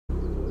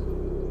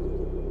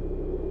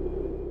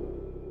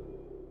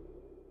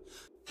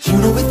You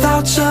know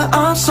without you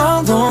I'm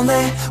so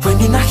lonely. When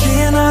you're not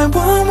here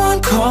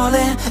 911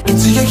 calling.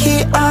 Into your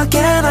heat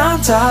again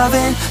I'm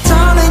diving.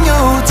 Darling you,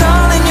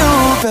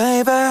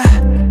 baby.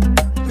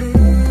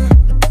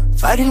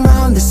 Fighting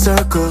round the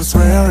circles,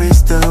 where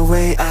is the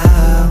way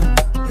out?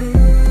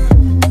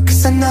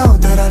 Cause I know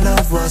that our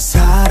love was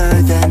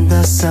hotter than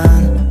the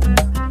sun.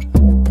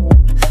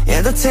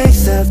 Yeah, the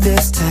taste of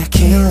this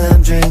tequila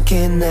I'm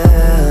drinking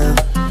now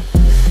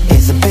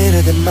is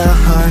bitter than my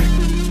heart.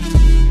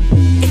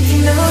 If you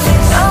know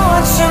this, I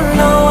want you to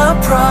know a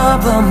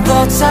problem.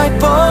 Blood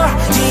type or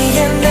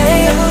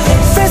DNA.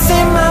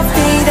 Freezing my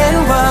feet and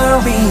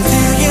worry.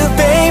 Do you,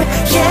 babe?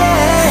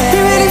 Yeah.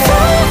 You're ready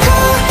for a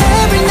call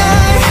every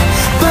night,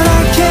 but I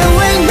can't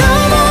wait no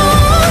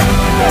more.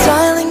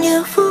 Darling you,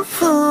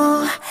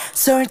 woo-hoo.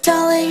 Sorry,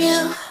 darling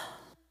you.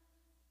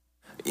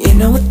 You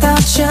know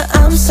without you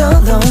I'm so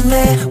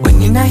lonely.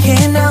 When you're not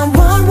here now,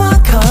 one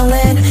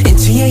calling.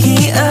 Into your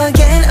heat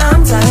again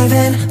I'm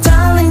diving.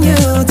 Darling you,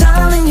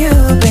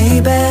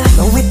 baby.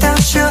 No,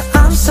 without you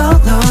I'm so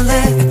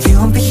lonely. If you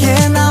won't be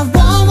here now,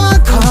 one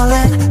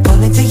calling.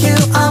 Falling to you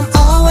I'm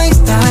always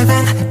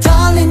diving.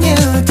 Darling you,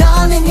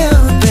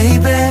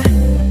 baby.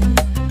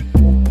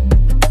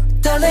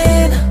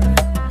 Darling,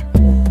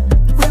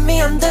 with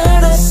me under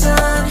the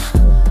sun.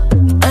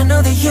 I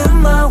know that you're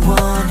my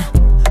one.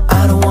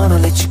 I don't wanna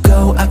let you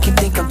go. I can't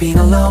think I'm being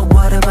alone.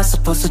 What am I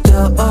supposed to do?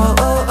 And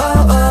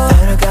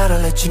I gotta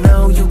let you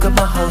know, you got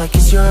my heart like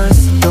it's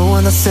yours. Don't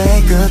wanna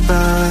say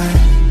goodbye.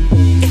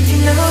 If you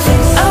know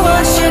this, I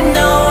want you to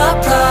know a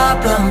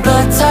problem.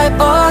 Blood type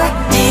or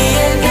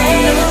DNA.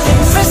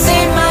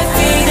 Freezing my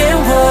feet and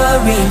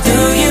worry. Do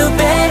you,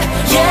 babe?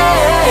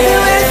 Yeah. You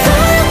wait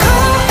for a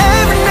call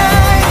every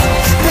night,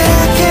 but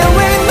I can't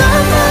wait no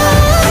more.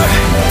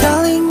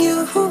 Darling you,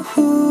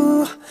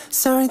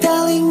 sorry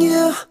darling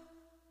you.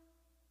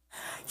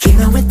 You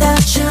know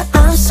without you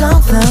I'm so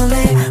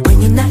lonely.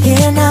 When you're not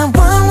here now,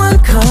 one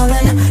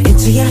calling.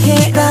 Into your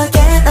heat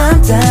again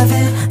I'm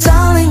diving.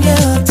 Darling you,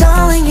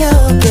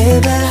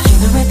 baby. You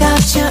know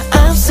without you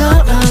I'm so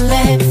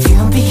lonely. If you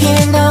won't be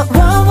here now,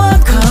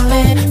 one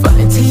calling.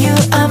 Falling to you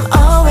I'm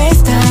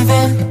always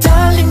diving.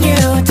 Darling you,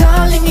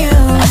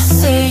 I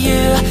see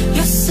you,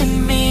 you see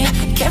me.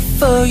 Care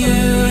for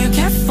you, you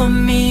care for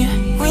me.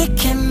 We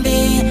can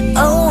be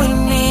all we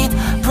need.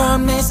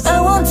 Promise I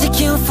won't take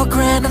you for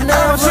granted.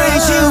 I'll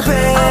treat you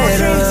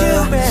better.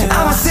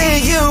 I'll see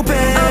you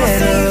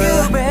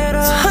better.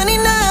 So honey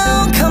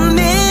now come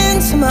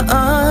into my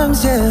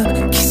arms,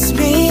 yeah. Kiss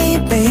me,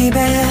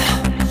 baby.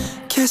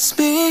 Kiss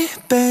me,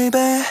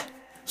 baby.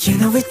 You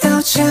know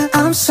without you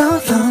I'm so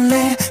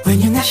lonely. When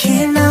you're not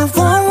here now,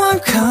 one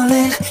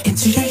calling.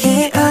 Into your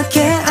heat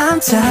again I'm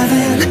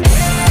diving.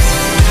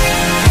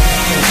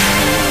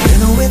 You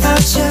know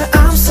without you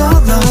I'm so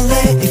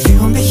lonely. If you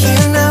won't be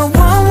here now,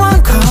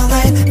 one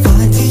calling.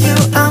 Falling to you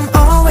I'm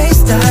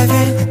always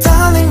diving.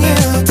 Darling you,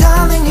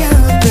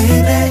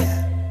 baby.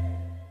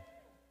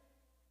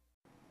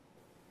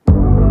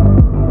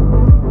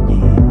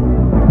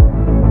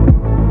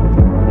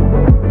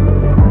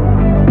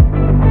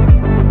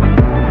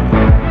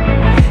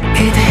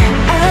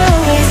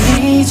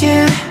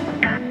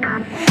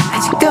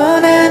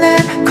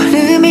 떠나는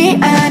걸음이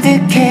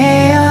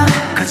아득해요.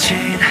 거친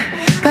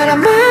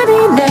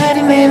바람만이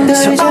나를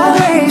맴돌죠. So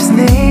always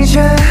need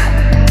you.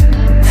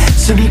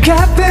 숨이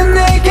가쁜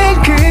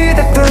내겐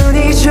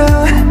그대뿐이죠.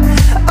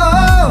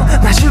 Oh,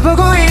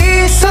 마주보고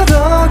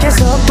있어도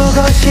계속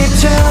보고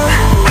싶죠.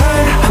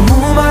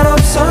 아무 말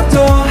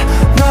없어도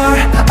널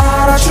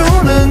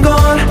알아주는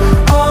건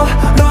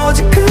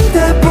오로지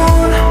그대뿐.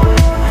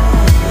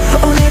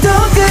 오늘도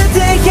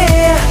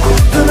그대의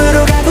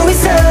꿈으로 가고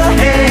있어.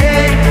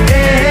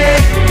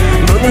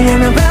 문을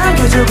열면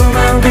반겨줄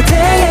고마운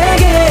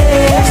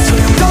그대에게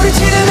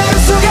소용돌이치는 하루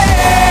속에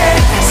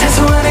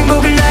사소한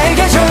행복을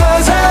나에게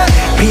줘서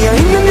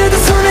비어있는데도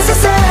손에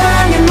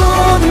세상의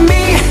모든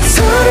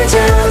미소를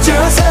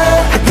지어줘서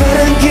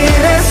다른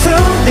길에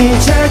손이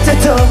잘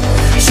때도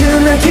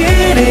주먹을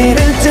잃을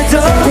때도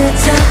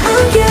따뜻한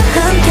온기와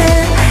함께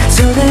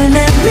손을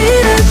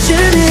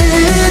내밀어주는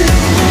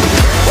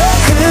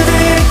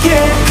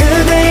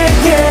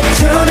그대에게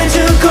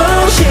전해주고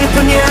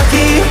싶은 이야기.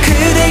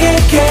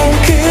 그대에게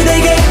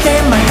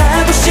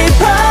말하고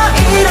싶어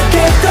이렇게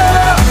또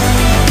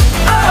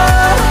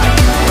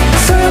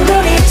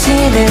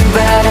소용돌이치는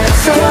바람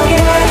속에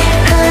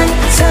한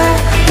사람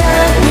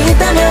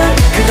있다면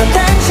그건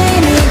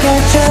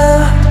당신이겠죠.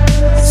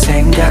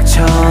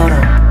 생각처럼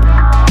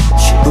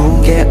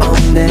쉬운 게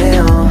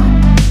없네요.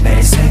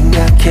 매일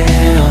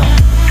생각해요.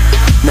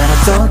 날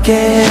어떻게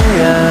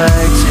해야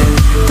할지.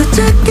 더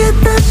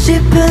찾겠다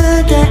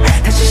싶을 때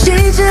다시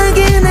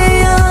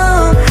시작이네요.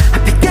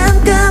 하필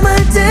깜깜할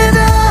때도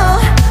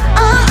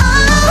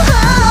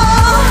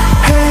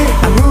Hey,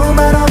 아무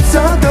말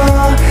없어도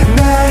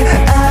날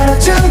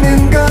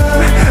알아주는 건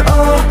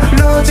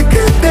오로지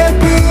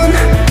그대뿐.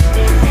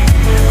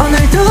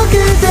 오늘도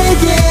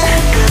그대의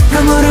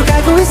맘으로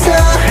가고 있어.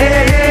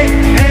 Hey, hey,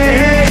 hey,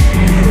 hey.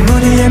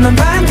 문을 열면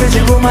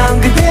반겨줄 고마운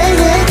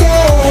그대에게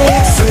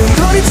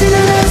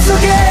소용돌이치는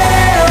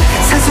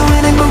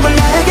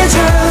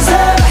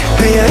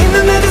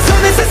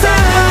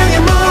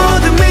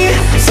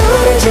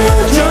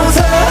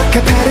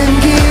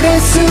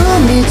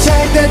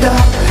잘 때도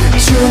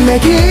춤의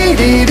길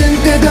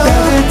잃은 때도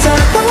따뜻한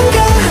밤과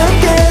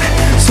함께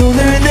손을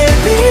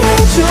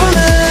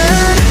내밀어주는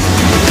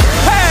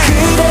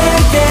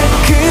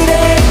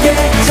그대에게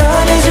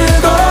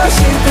전해주고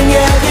싶은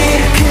이야기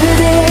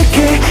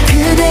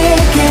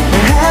그대에게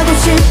말하고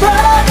싶어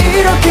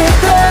이렇게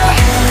또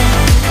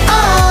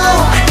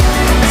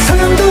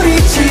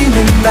소용돌이치는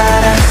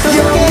바람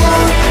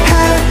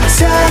영원한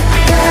사랑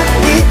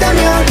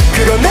있다면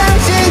그건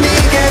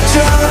당신이겠죠.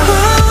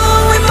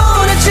 이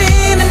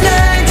무너지는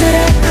날들에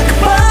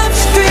끝없이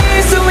뛸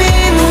수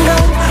있는 건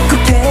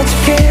굳게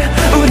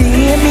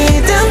우리의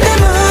믿음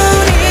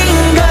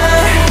때문인걸.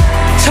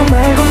 정말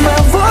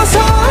고마워서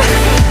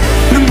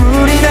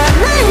눈물이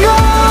나는 걸.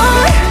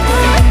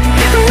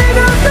 내가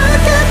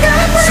어떻게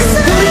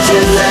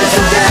소용돌이치는 날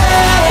속에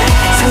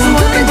사소한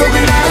행복을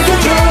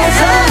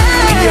남겨줘서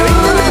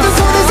비어있는 내도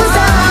손에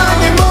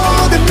세상의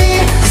모든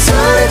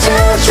미소를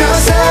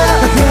지어줘서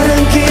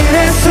너는 길에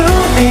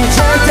숨이 찰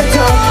때도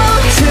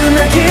춤의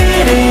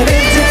길을 잃을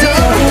때도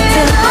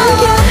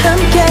따뜻한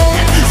함께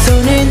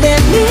손을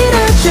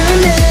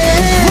내밀어주네.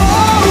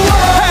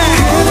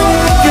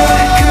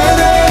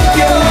 그대에게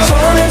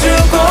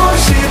전해주고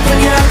싶은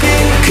이야기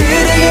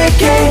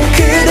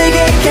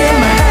그대에게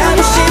말하고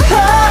싶어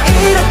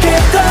이렇게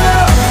또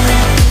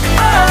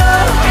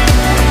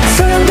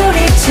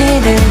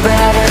소용돌이치는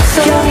바람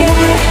속에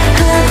한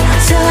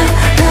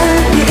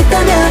사람이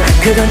있다면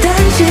그건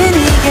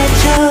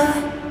당신이겠죠.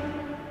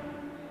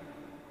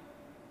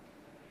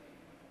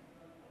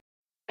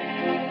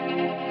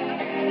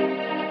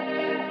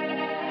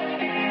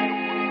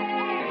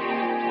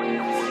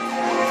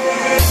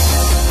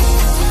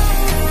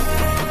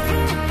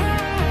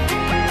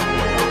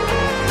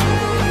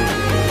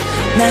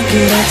 난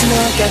그래도 너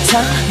같아.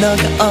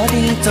 너가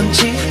어디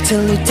있던지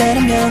들릴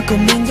때라면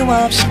고민도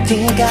없이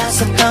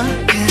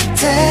뛰어갔었던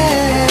그때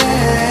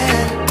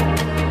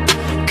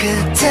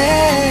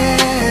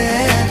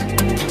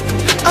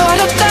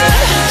어렵다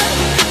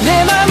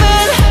내 맘은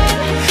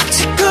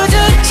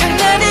짓궂은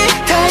장난이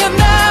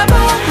다였나봐.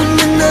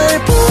 웃는 널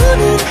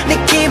보는 내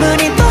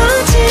기분이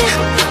뭐지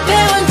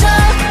배운 적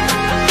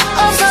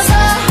없어서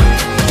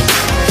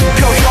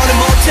표현을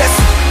못했어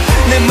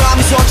내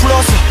맘이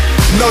서툴러서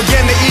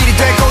너의 내일이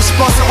되고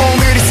싶어서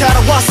오늘이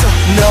살아왔어.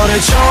 너를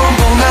처음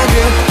본 날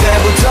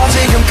그때부터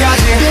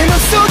지금까지 내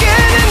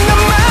맘속에는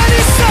너만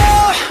있어.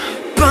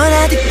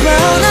 뻔하디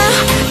뻔하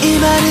이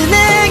말은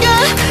내가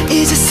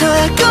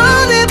이제서야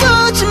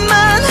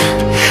꺼내보지만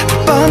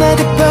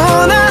뻔하디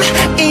뻔한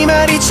이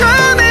말이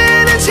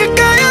처음에는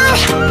질까요.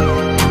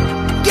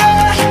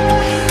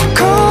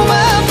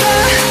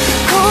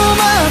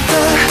 고맙다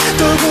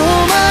또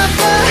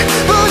고맙다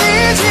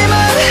뿐이지만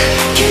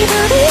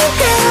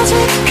기다림까지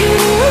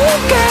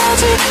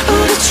그리움까지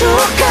우리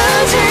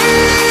추억까지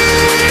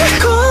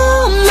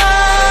고맙다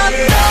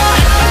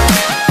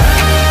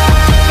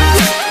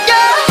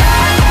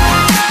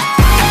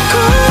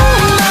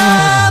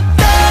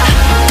고맙다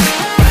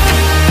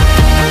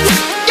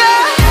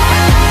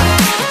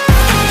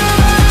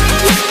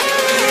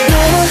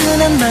너무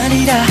흔한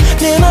말이라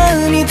내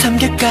마음이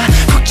담길까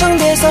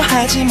걱정돼서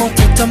하지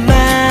못했던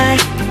말.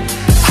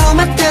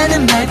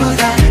 고맙다는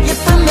말보다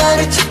예쁜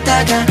말을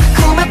찾다가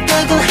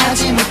고맙다고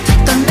하지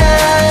못했던 나.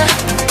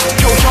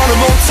 표현을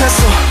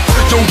못했어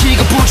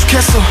용기가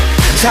부족했어.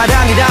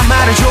 사랑이란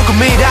말을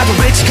조금이라도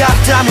외치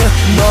같다면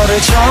너를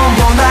처음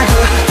본 날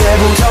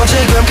그때부터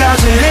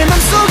지금까지 내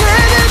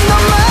맘속에는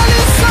너만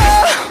있어.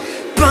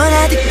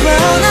 뻔하디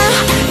뻔하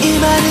이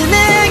말은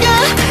내가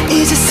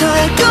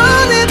이제서야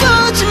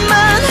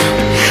꺼내보지만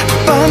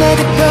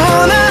뻔하디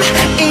뻔한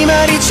이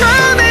말이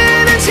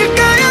처음에는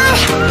질까요.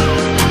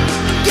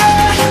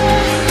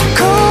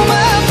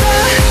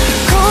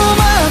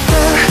 고맙다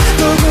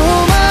또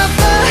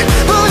고맙다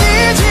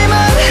뿐이지만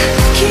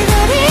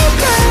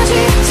기다림까지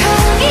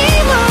사랑이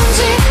뭔지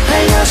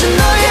알려준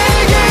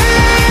너에게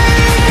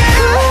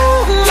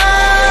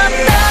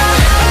고맙다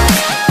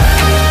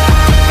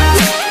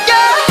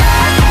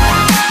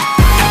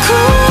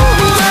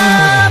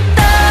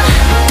고맙다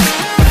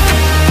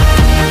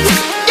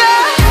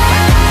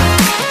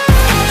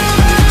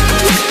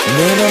내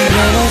맘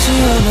변하지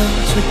않아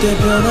절대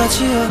변하지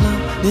않아.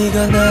 네가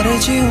나를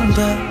지운다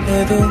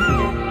해도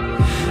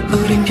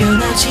우린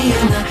변하지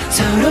않아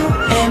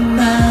서로의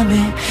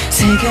맘에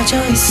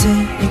새겨져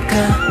있으니까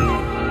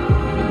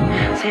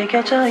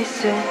새겨져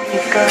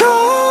있으니까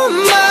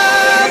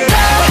고맙다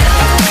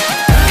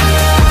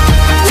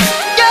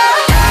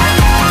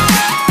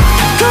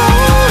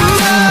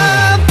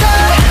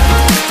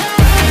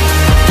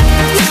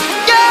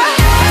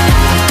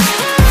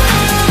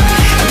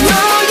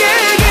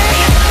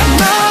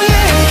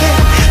너에게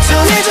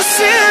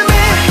전해줬음에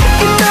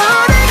이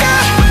노래가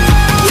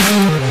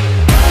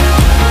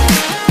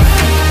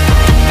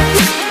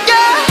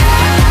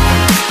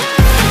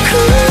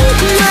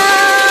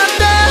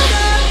고맙다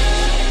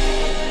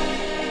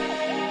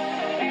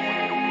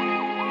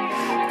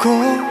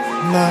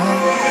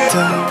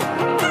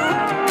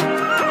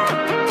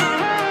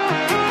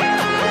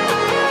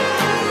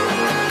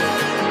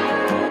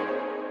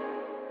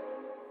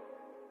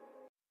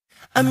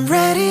I'm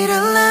ready to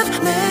love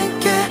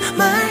내게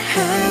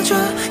말해줘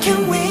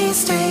Can we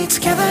stay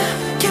together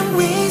Can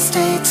we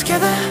stay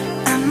together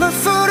I'm a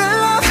fool in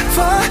love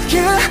for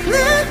you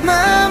내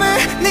맘을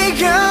네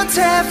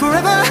곁에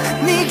forever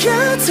네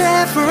곁에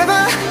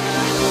forever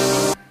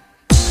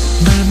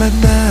널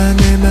만나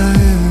내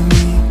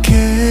마음이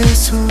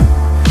계속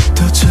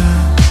더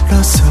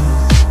절었어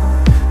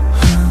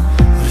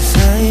우리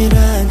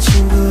사이란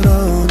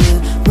친구로는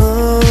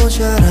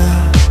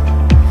모자라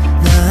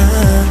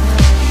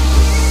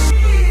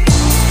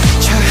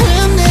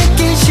처음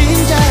느낀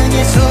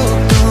심장의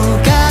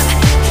속도가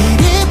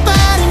이리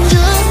빠른 줄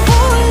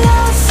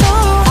몰랐어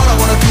All I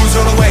wanna do is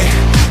run away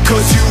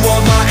Cause you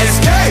are my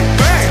escape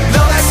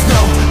No that's no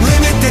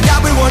limit 내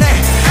답을 원해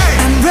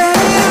I'm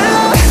ready to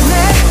love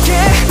내게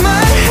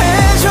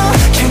말해줘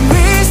Can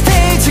we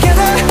stay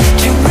together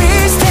Can we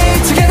stay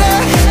together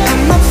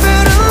I'm a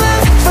fool in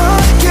love for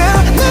you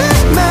내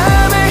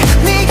맘을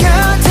네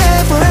곁에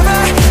forever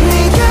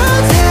네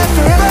곁에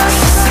forever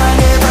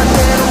세상의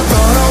반대로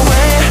run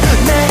away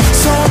내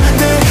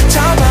손을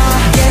잡아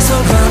계속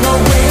run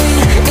away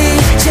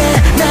이제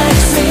날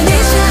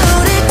믿어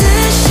우리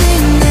뜻이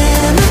내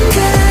맘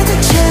가득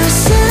채울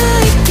수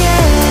있게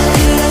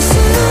그럴 수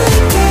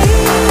있게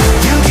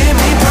You give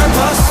me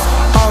purpose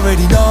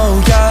Already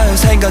know yeah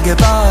생각에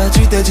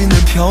빠질 때 짓는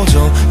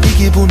표정 이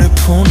기분을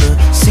푸는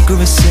secret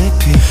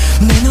recipe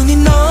내 눈이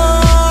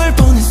널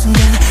보는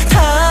순간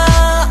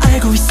다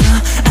알고 있어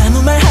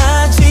아무 말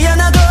하지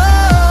않아도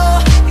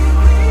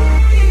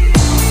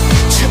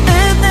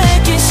처음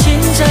느낀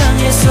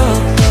심장의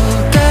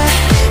속도가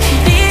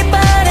이리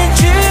빠른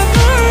줄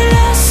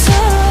몰랐어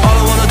All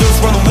I wanna do is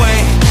run away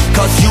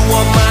Cause you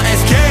are my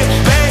escape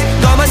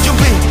babe 너만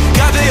준비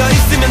가벼워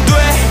있으면 돼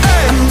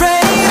I'm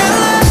ready to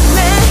love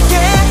내게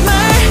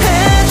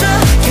말해줘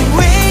Can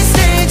we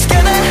stay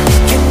together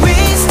Can we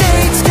stay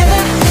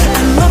together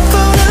I'm a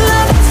fool in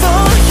love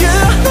for you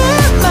내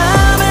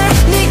맘을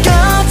네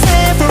곁에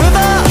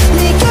forever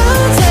네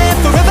곁에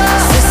forever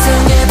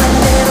세상의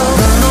반대로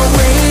run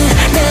away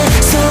내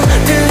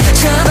손을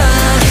잡아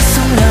계속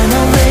run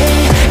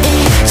away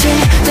이제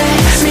날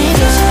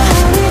믿어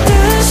우리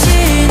뜻이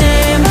내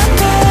맘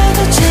가득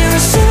채울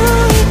수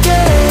있게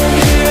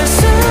그럴 수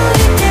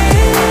있게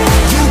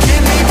You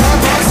give me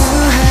purpose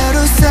하루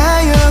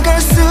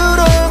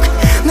쌓여갈수록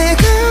내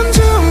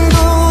감정도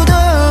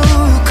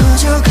더욱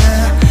커져가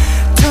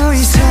더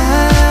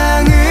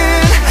이상은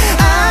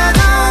I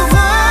don't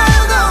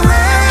want the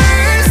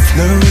race 널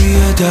위해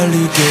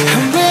달리게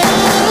I'm ready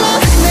to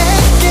love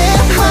내게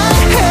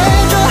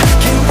말해줘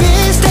Can we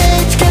stay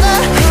together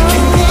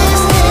Can we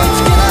stay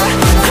together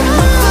I'm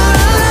a fool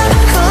in love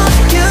for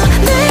you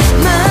내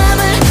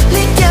맘을 네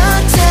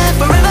곁에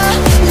forever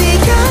네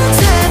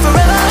곁에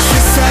forever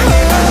세상의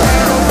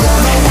반대로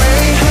run away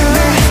내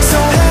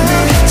손을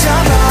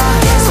잡아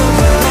계속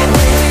run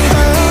away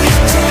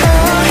이제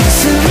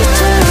스위트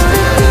우리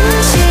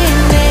뜻이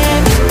내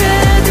맘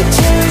가득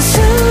채울 수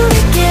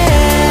있게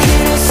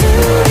그럴 수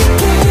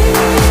있게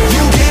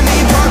You give me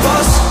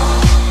purpose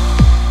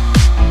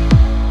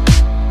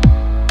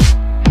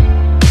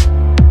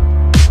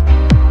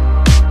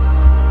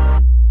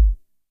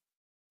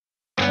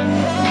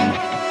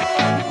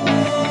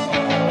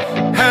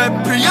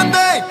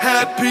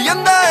Happy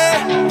and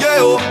day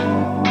Yeah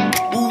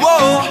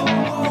우와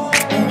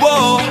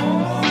우와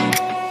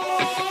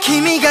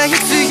君が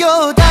必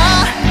要だ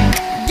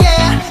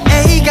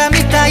Yeah 映画み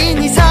たい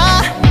に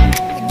さ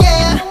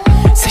Yeah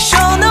最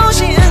初の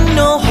シーン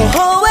の微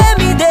笑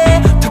みで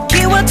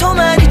時は止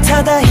まり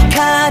ただ惹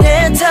か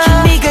れ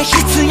た君が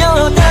必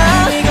要だ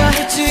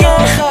Yeah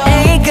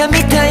映画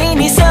みたい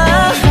に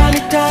さ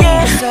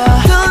Yeah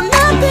どん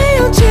なペ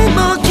ージ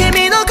も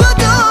君のこ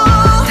と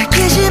抱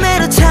きしめ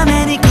るた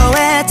めに超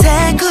えて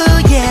く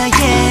Yeah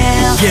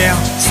yeah Yeah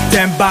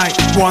Stand by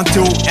One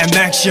two and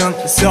action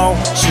So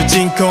主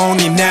人公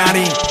にな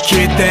りき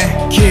って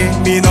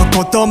君の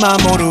こと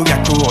守る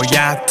役を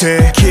やっ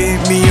て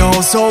君を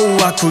襲う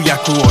悪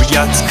役を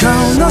やっつけこ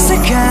の世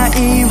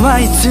界は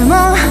いつも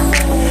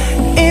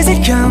Easy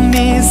come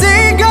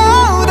easy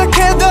go だ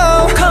けど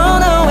こ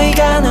の映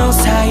画の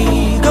最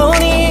後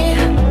に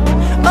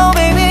Oh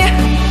baby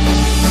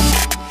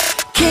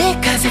聞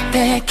かせ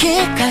て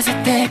聞かせ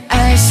て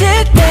愛して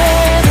る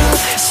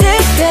知っ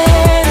て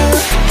る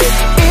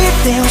言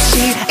ってほしい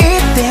言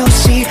ってほ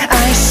しい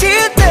愛し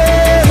てる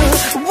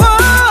Whoa,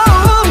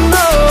 no.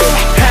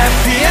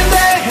 Happy and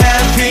day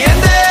Happy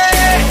and day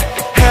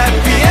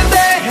Happy and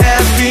day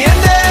Happy and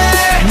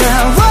day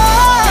Now, oh,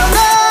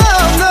 no,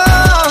 no,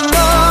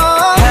 no.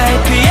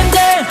 Happy and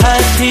day,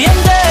 happy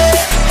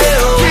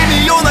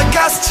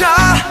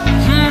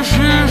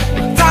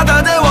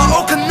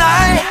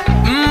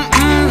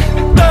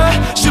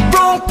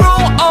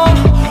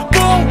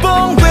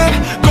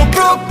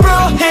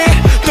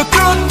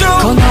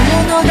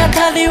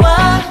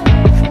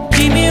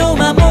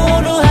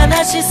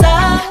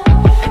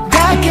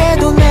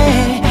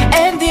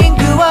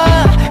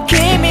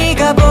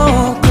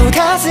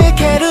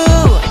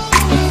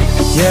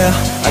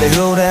り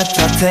ふれ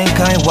た展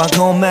開は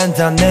ごめん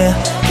だね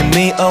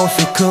君を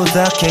救う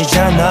だけじ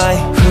ゃない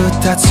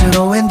二つ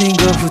のエンディン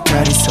グ二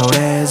人そ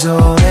れぞ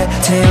れ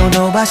手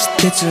を伸ばし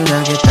てつ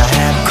なげた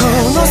こ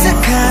の世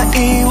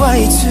界は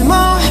いつ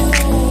も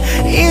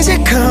イジ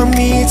コ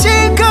ミジ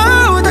コ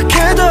だけ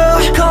ど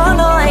こ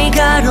の映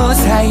画の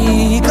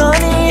最後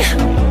に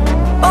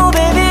Oh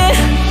baby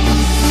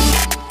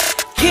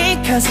聞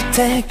かせ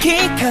て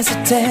聞かせ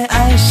て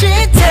愛してる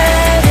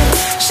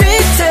知って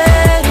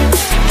る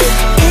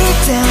言っ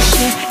てほし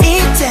い言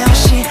ってほし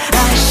い愛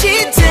し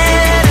て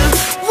る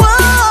Whoa,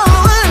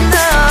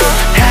 no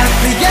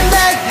Happy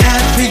ending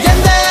Happy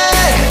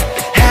ending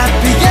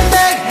Happy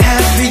ending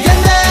Happy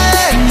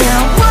ending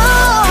Now whoa,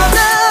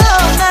 no,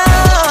 no,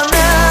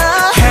 no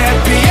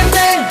Happy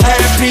ending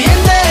Happy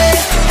ending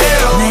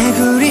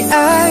巡り合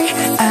い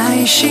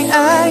愛し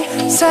合い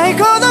最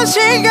高のシ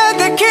ーンが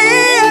出来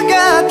上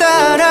がっ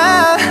た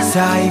ら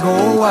最後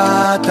終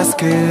わったス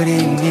クリー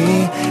ン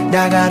に流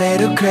れ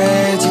るク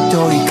レジッ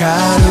ト光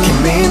る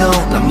君の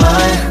名前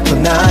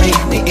隣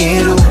にい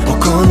る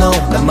僕の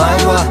名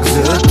前はず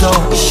っと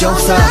一緒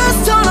さラ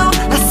ストの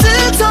ラス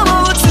トも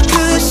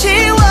美し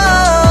いわ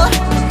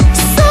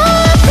So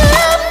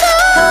good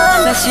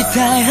話した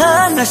い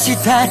話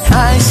したい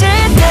愛してる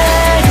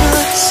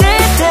知っ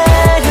て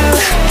る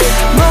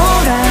も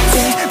らっ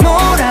ても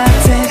らっ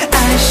て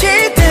愛して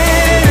る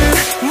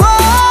Whoa,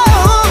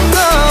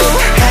 no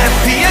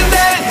Happy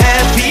ending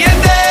Happy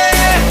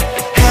ending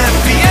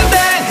Happy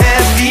ending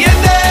Happy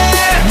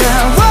ending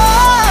Now whoa,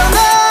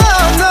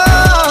 no, no,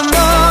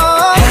 no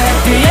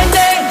Happy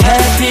ending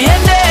Happy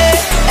ending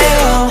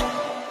Ew.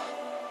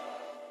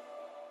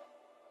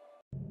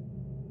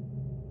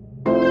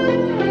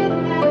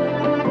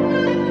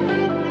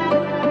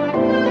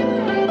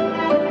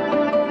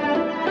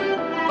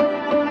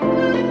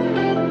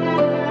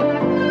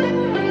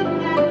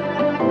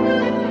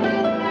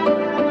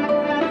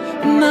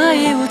 舞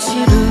い落ち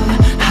る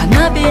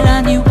花び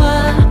らに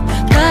は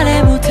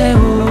誰も手を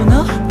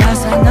伸ば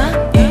さな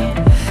い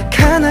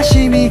悲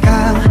しみ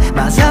が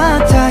混ざ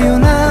ったよう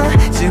な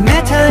冷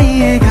た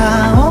い笑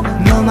顔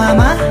のま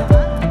ま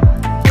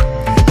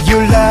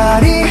ゆら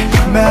り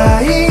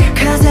舞い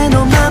風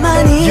のま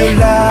まにゆ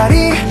ら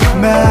り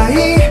舞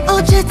い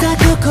落ちた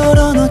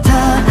心の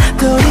た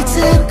どり着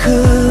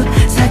く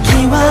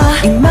先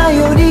は今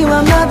より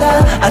はま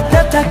だ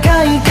暖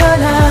かいか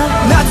ら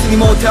夏に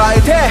も耐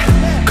え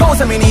て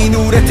小雨に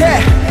濡れて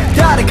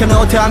誰か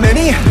のため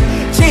に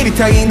散り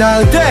たい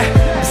なんて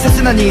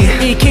切なに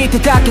生きて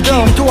たけ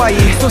ど君とはいい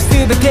そ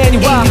全てに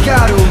は意味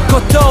がある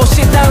ことを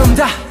知ったん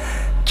だ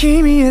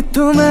君へ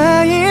と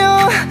舞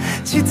を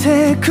し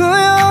てくよ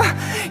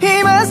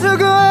今す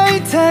ぐ会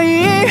いた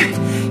い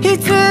い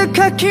つ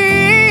かき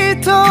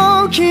っ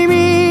と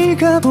君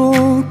が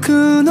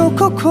僕の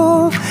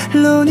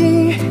心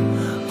に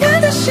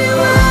私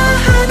は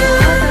花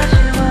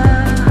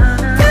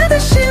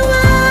私は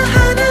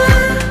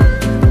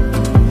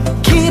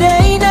綺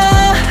麗な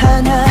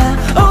花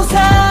を咲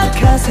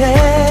かせ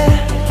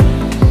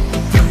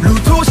ル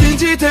ートを信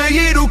じて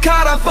いる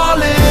から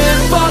Falling,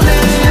 falling,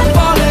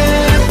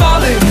 falling,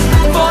 falling,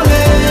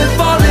 falling,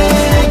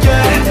 falling,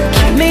 yeah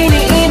君に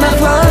今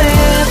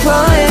Falling,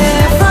 falling,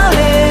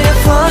 falling,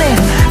 falling,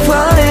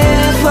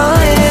 falling,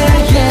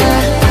 falling, yeah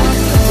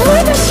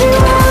私は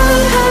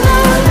花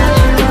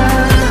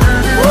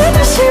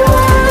私は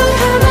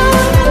花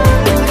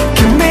君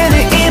に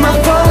今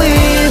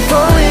Falling,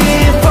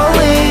 falling,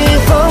 falling,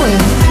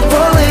 falling,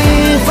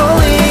 falling,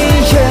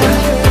 falling, yeah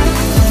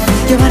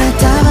呼ばれ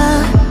たわ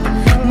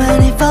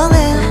Money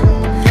falling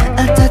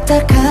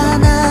暖か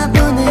な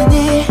胸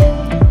に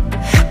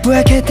ぼ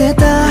やけて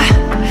た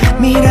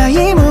未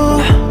来も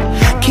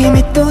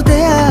君と出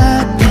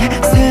会って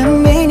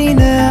鮮明に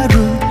なる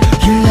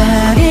ゆ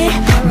らり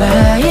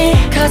舞い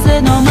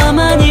風のま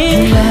ま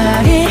にゆ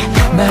らり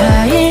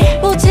舞い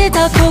落ち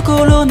た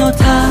心の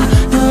た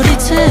どり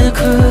着く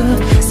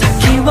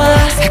先は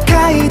世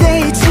界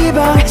で一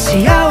番幸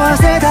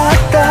せだっ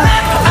た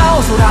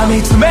青空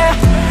見つめ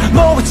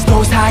もう一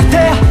度咲いて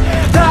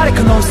誰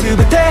かの全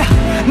て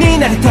に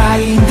なりた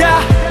いん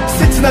だ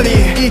切なに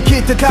生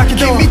きてたけ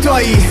ど君と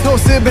はいいそう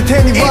全て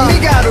には意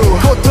味がある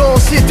ことを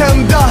知った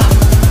んだ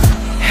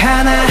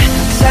花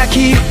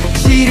咲き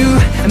散る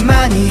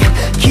間に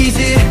傷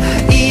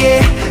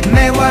癒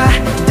目は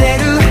出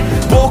る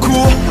僕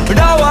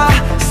らは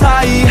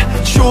最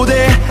初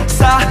で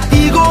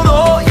最後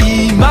の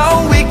今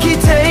を生き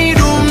ている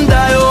ん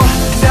だよ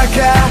だ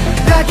か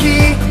ら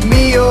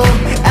君を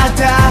当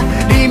た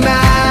り前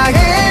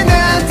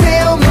なんて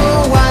思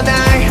わな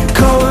い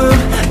こん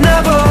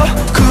な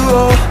僕を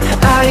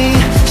愛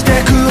して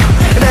く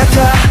れた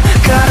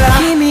から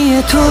君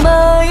へと舞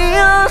い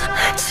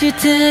をし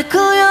てく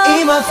よ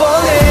今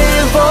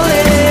Falling,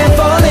 falling,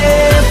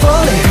 falling,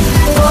 falling,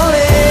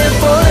 falling,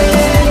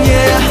 falling,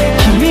 yeah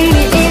君に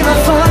今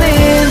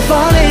Falling,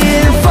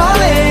 falling,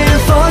 falling,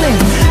 falling,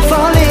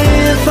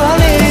 falling,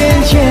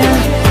 falling, yeah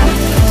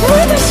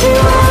私は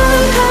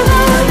花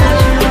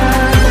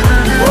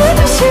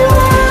私は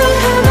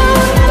花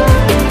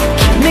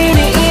君に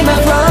今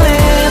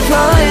Falling,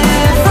 falling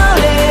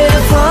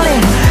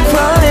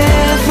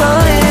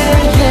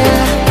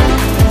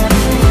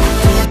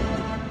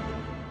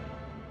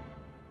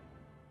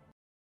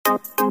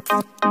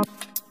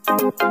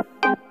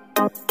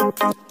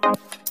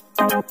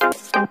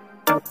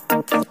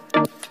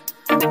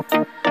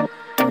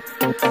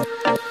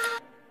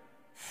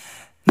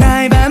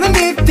나의 밤은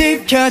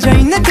딥딥 켜져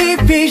있는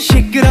TV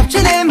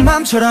시끄럽지 내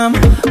맘처럼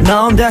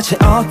넌 대체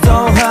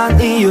어떠한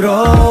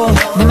이유로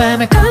내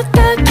맘을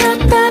껐다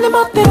켰다 내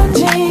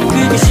멋대로인지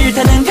그게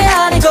싫다는 게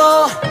아니고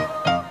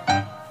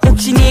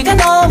혹시 네가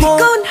너무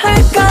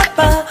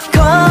피곤할까봐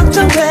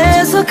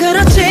걱정돼서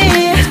그렇지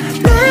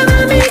내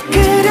맘이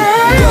그래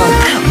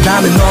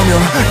나는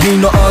너면 네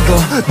너어도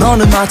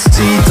너는 마치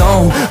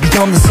지동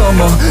위없는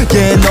서머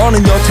yeah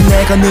너는 여태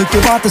내가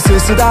느껴봤던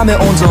쓸쓸함의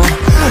온전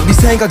네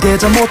생각에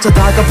잠 못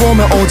자다가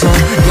보면 오전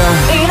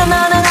yeah.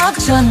 일어나는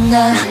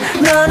어쩌나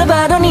너는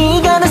봐도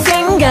네가 나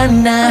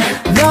생각나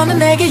너는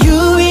내게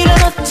유일한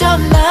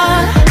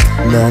어쩌나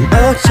난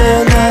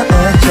어쩌나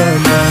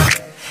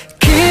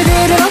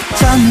그대를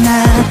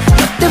어쩌나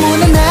너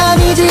때문에 난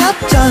이제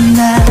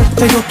어쩌나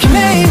배고픈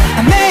매일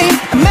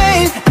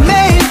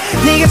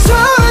네가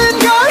좋은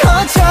걸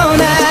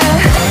어쩌나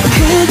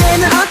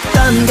그대는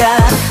어떤가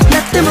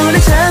나 때문에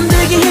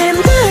잠들기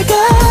힘들까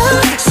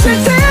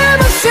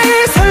쓸데없이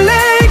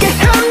설레게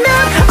하면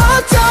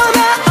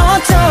어쩌나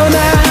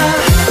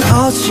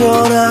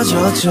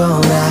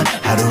저쩌나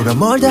하루가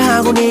멀다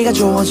하고 네가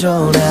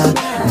좋아져나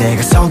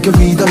내가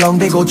성격이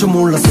덜렁대고 좀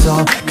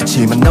몰랐어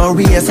그치만 널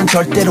위해선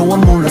절대로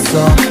안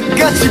몰랐어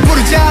같이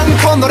부르지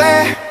않고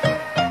노래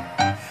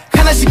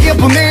하나씩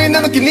이어폰을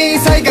나눠끼 네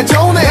사이가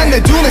좋네 난 내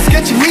눈에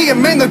스케치 위에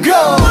맨날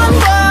glow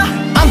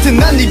암튼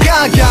난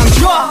네가 그냥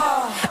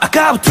좋아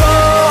아까부터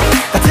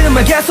같은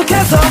말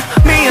계속해서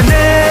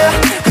미안해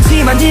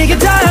그치만 이게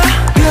다야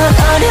그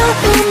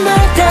어려운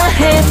말 다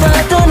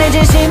해봐도 내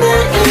진심은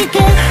이게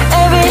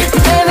every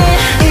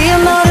이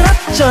너를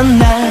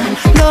어쩌나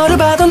너를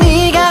봐도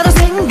네가 더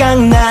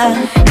생각나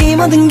이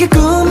모든 게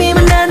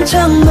꿈이면 난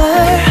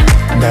정말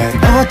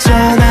난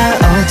어쩌나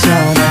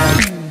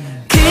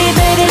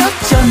그대를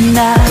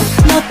어쩌나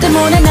너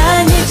때문에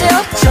난 이제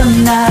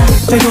어쩌나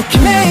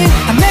배고픈 매일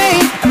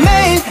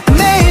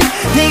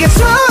네가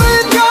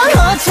좋은 걸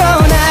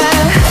어쩌나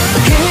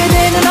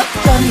그대는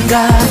어떤가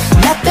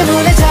나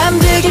때문에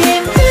잠들기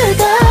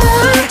힘들다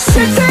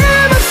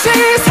쓸데없이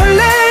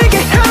설레게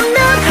하면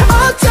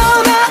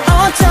어쩌나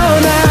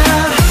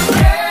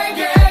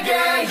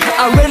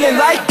I really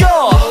like you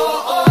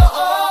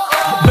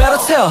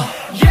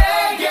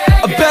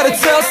Better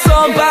tell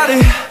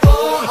somebody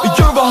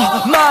You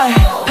are mine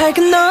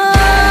밝은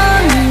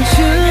넌주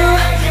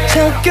저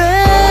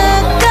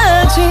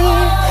끝까지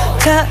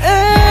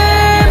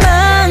닿을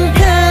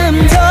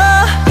만큼 더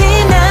이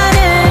나는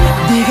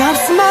네가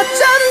없으면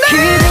어쩌나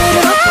그대를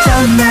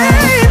어쩌나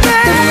너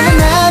때문에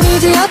난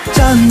이제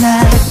어쩌나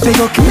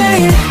배고픈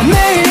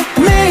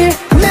매일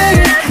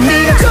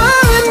네가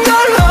좋은 걸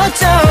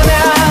어쩌나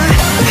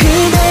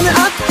그대는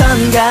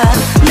어떤가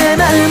내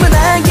마음은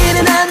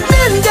알기는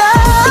않는다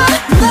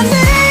난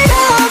네가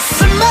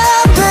없으면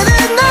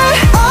되는 날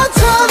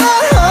어쩌나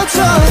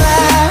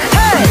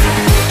hey!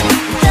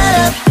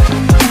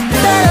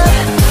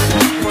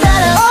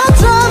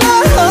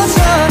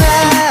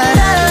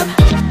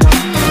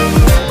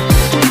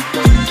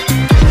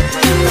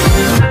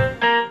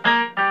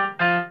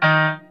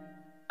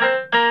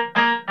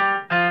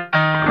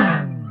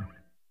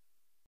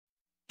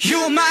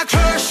 You my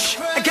crush,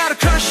 I got a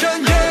crush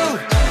on you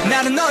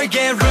나는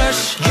너에게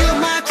rush You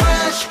my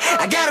crush,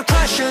 I got a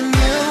crush on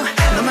you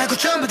너 말고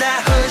전부 다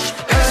hush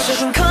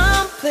조금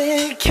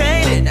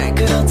complicated 날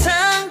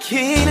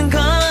끌어당기는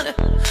건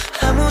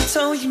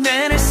아무도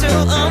이겨낼 수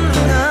없는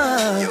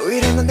너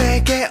유일한 넌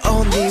내게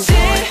only one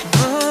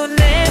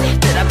질문에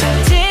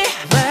대답하지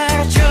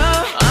말아줘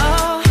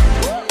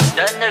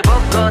넌 날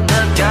보고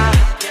느껴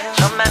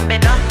천만 배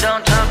넌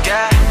don't talk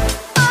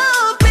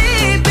Oh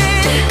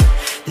baby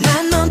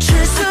난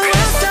멈출 수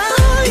없어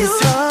이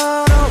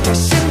서로의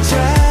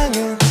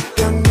심장은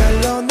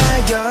병렬로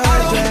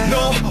나열돼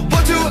Know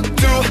what to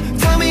do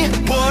Tell me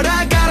what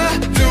I gotta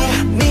do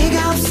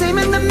네가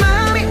없으면 내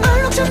맘이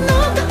얼룩져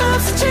너도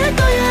없어질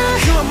거야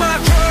You are my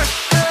crush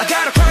I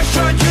got a crush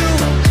on you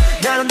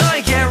나는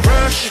너에게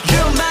rush You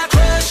are my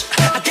crush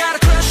I got a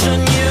crush on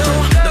you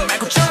너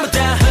말고 전부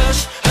다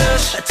hush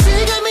hush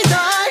지금이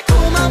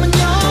달콤함은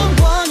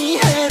영원히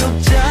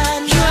해롭잖아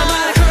You are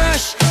my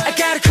crush I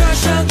got a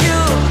crush on you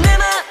내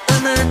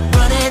마음은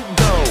run and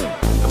go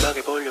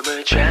음악의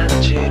볼륨을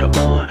challenge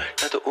on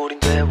나도 우린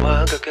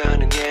대화가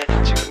가능해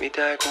지금 이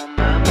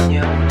달콤함은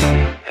영원히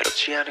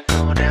해롭지 않은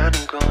거라는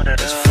걸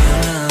알아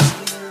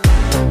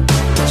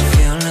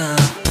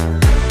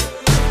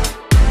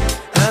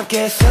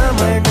함께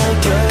숨을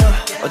느껴요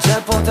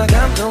어제보다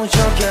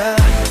감동적이야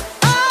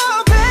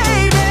Oh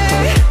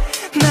baby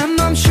난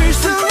멈출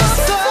수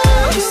없어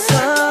이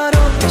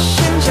서로의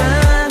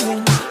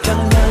심장은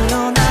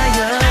병렬로 I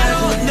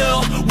don't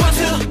know what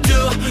to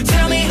do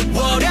Tell me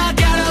what I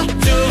gotta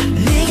do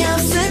네가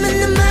없으면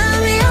내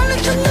마음이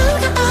얼룩져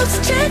너가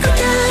없어질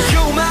거야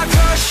You my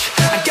crush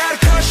I got a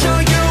crush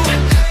on you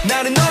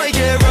나는 너에게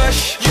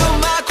rush You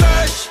my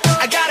crush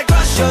I got a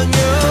crush on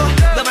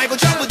you 나 말고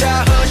전부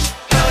다 hush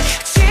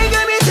hush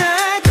지금이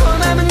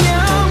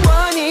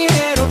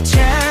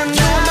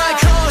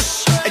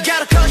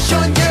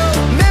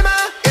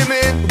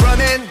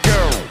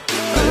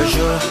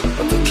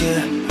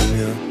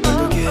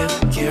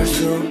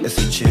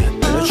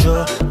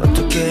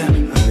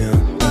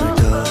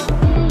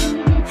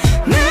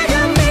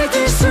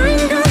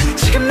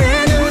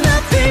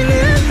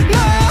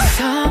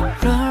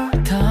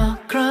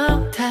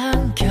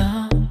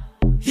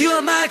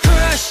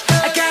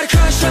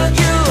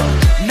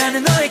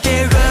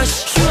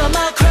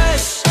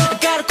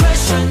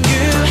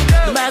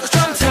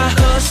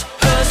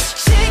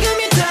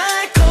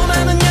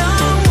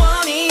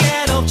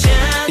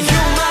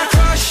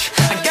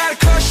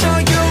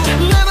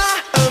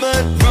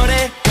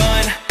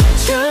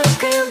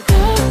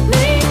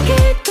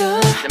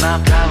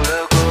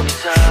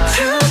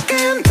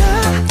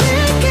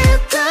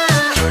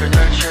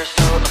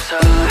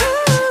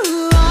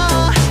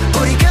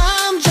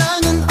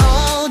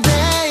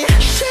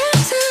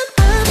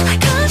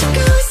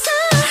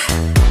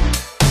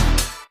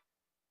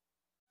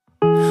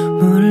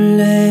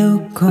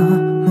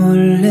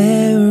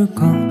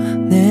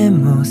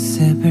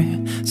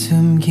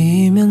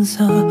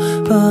울면서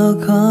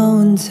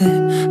버거운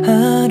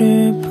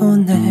하루를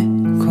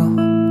보내고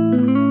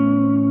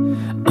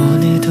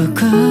오늘도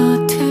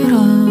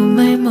겉으로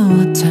말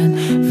못한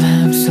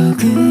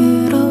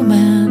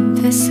마음속으로만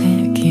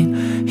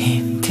되새긴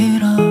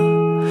힘들어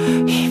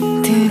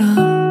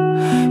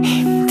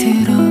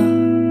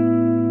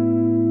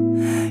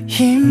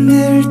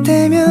힘들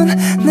때면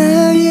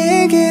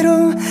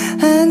나에게로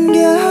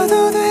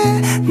안겨도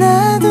돼.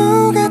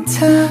 나도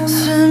같아.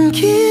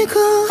 숨기고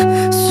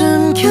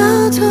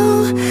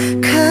숨겨도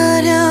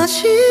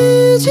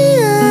가려지지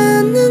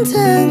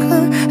않는다는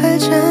걸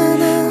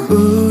알잖아.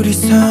 우리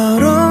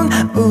서로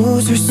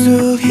웃을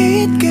수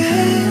있게.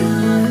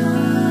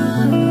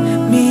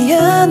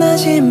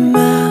 미안하지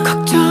마,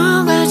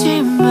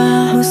 걱정하지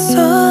마,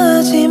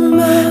 무서워하지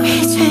마,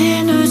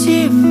 이젠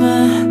울지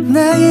마.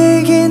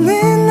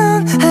 나에게는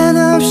넌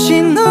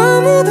한없이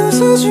너무도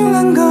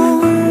소중한 거.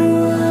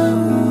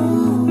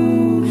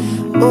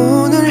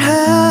 오늘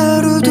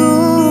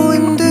하루도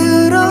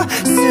힘들어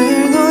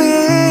쓸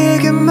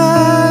너에게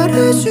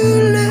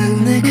말해줄래.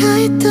 내가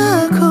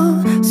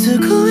있다고,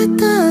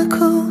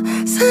 수고했다고,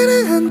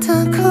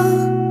 사랑한다고,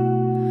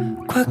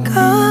 꽉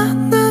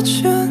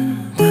안아준다고.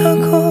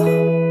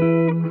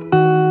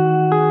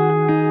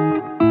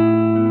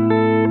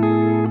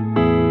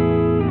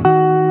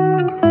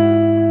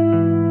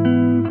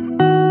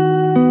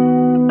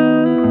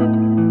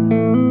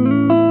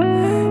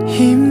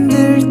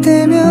 힘들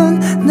때면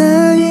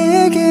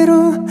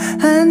나에게로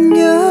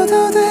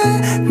안겨도 돼.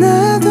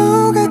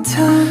 나도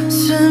같아.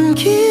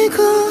 숨기고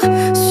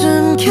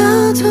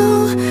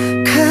숨겨도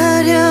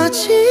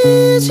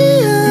가려지지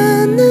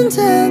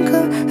않는다는 걸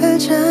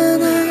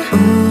알잖아.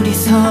 우리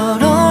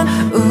서로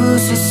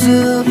웃을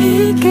수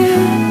있게.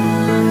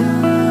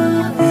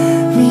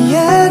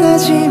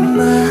 미안하지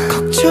마,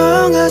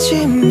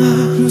 걱정하지 마,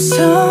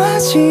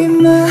 무서워하지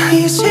마,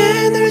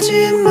 이젠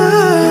울지 마.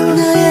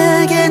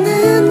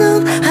 나에게는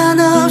넌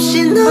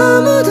한없이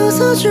너무도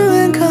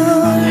소중한 걸.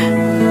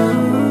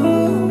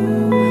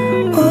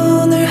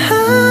 오늘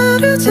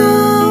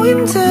하루도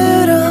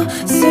힘들어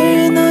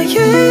쓸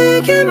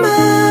너에게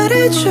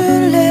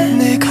말해줄래.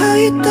 내가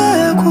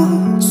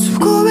있다고,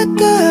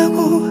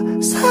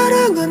 수고했다고,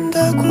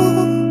 사랑한다고,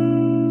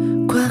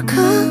 꽉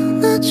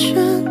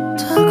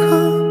안아준다고.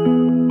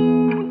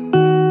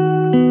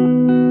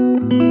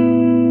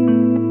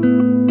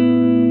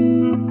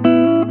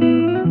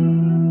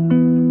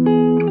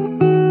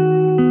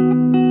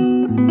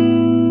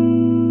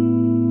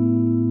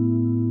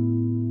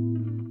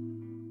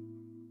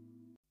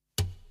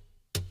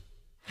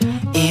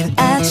 이른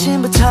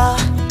아침부터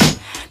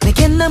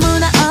내겐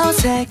너무나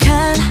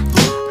어색한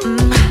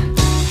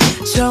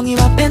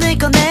종이와 펜을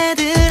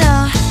꺼내들어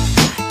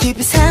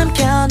깊이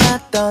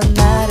삼켜놨던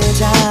나를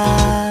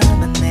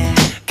잡았네.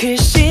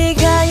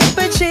 글씨가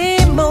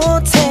예쁠지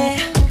못해.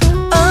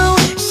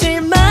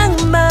 실망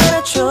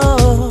말아줘.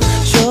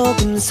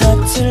 조금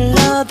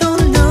서툴러도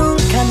눈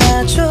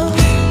감아줘.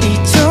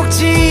 이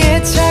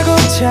쪽지에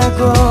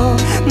차곡차곡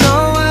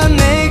너와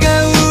내가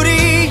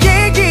우리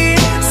얘기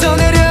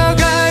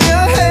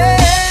써내려가려 해.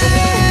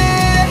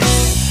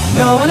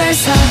 너와 날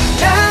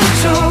사랑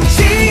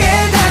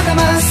쪽지에다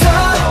담아서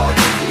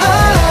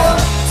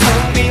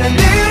텅 빈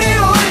하늘에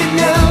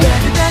올리면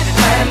난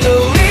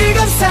우리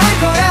감쌀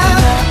거야.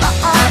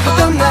 아팠던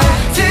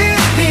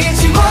날들이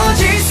지워질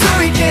수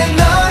있게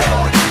널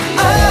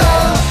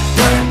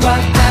꽉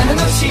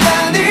안아놓지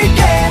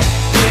않을게.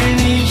 늘 네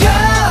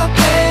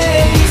옆에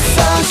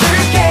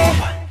있어줄게.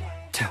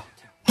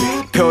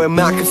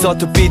 표현만큼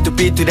서투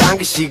삐뚤한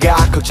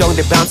글씨가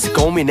걱정돼 밤새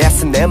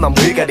고민했어 내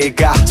맘을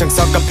가릴까.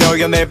 정성껏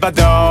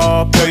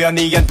표현해봐도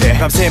표현이 안 돼.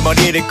 밤새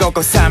머리를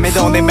꺾고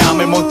삶에도 내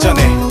맘을 못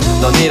전해.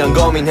 넌 이런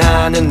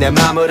고민하는 내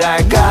맘을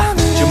알까.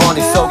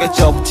 주머니 속에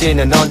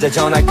쪽지는 언제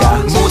전할까.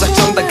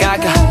 무작정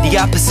다가가 네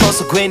앞에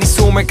서서 괜히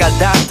숨을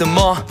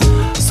가다듬어.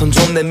 손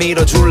좀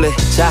내밀어줄래.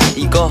 자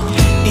이거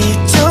이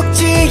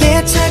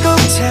쪽지에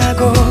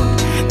차곡차곡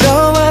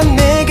너와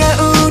내가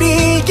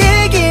우리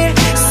얘길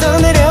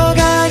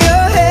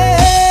써내려가려 해.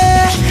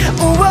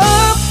 너와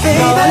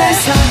내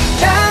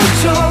사랑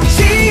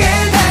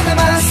쪽지에다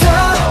담아서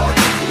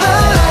텅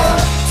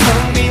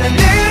빈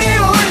하늘에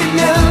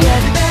올리면 난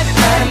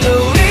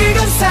우리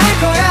감쌀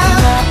거야.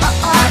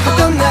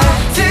 아팠던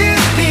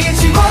날들이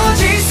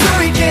지워질 수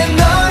있게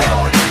널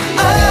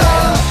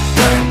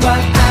꽉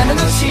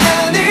안아놓지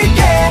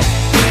않을게.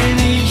 늘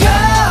네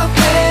옆에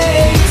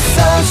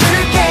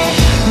있어줄게.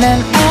 난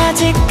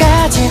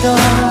아직까지도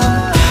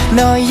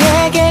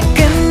너에게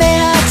끝내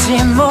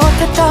하지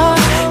못했던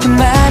그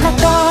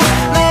많았던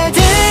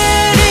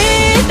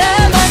말들이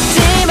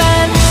남았지만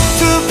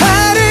두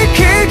팔을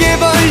크게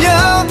벌려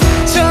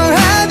저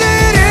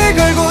하늘을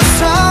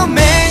걸고서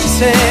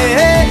맹세.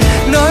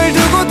 널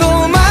두고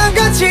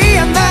도망가지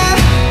않아.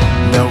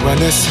 너와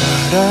내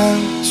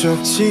사랑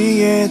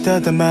쪽지에다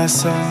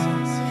담아서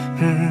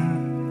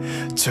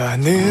저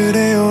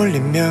하늘에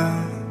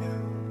올리면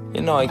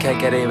You know I can't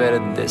get any better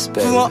than this,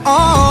 baby.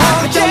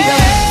 아팠던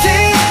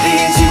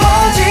날들이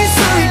지워질 수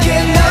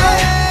있게 널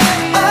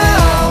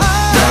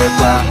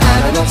꽉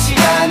안아놓지 놓지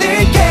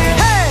않을게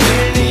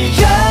늘 네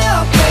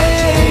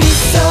옆에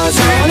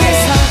있어줄게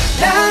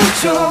사랑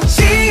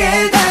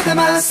쪽지에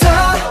다담아서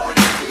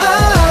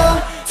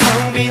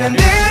텅 빈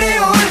하늘에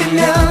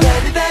올리면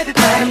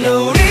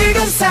바람도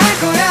우리가 살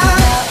거야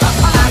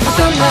아팠던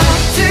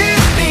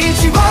말들이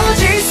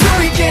지워질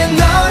수 있게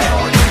널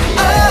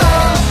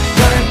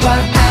방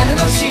안에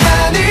놓지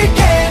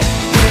않을게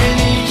늘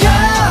네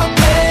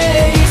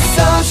옆에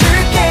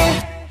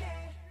있어줄게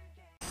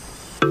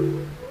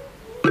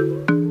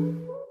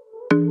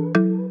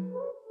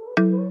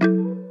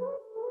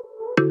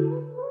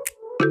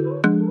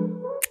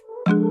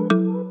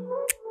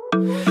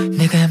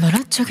내가 뭘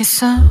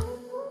어쩌겠어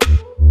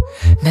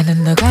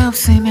나는 너가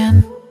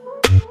없으면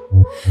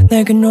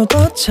낡은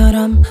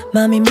로봇처럼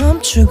맘이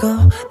멈추고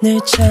늘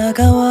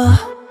차가워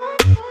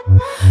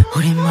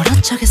우린 뭘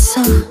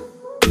어쩌겠어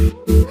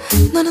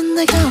너는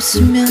내가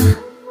없으면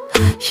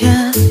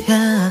yeah,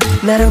 yeah.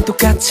 나랑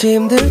똑같이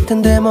힘들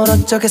텐데 뭘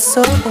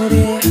어쩌겠어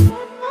우리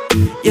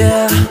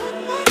yeah.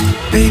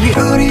 Baby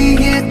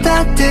우리의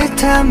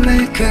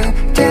따뜻함을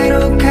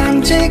그대로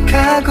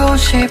간직하고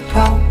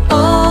싶어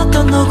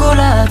어떤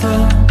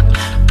누구라도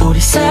우리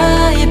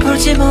사이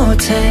풀지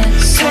못해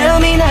Tell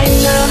me right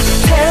now,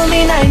 tell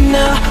me right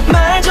now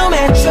말 좀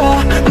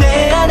해줘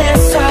내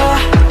안에서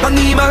난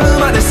네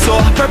마음 안에서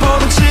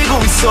발버둥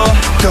치고 있어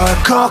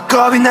덜컥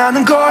겁이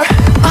나는 걸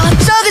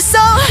어쩌겠어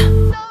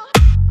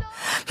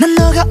난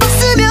너가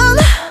없으면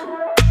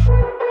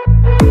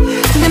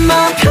내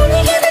마음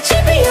편히 될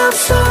집이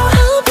없어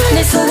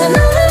내 손은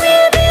너를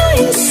위해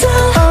비어있어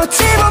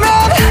어찌 보면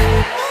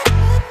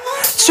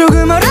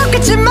조금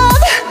어렵겠지만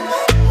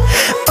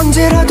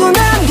언제라도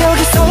난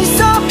여기 서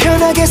있어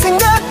편하게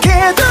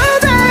생각해도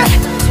돼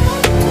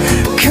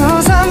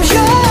Cause I'm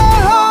your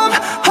home,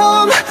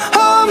 home,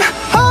 home,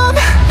 home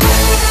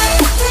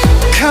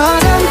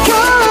Cause I'm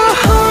your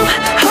home,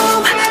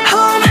 home,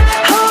 home,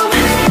 home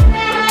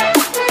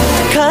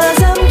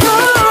Cause I'm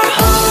your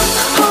home,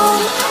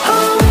 home,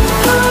 home,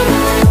 home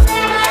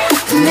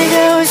네가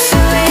올 수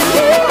있는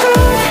곳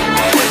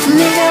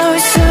네가 올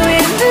수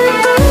있는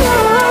곳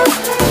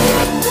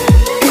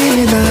이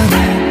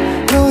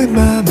맘에 너의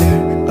맘을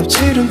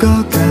엎치른 것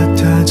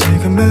같아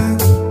지금은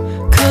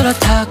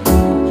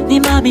그렇다고 네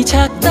맘이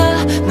작다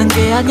난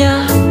게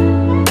아냐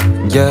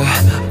Yeah,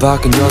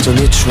 밖은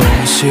여전히 추워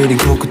시린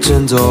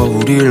코끝은도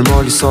우리를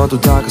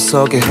멀리서도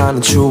다가서게 하는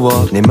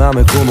추억 내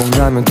맘에 구멍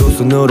나면 두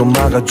손으로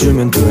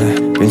막아주면 돼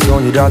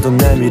빈손이라도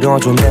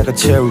내밀어줘 내가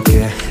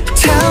채울게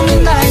Tell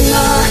me right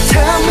now,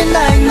 tell me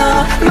right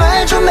now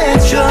말 좀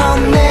해줘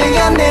내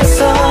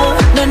안에서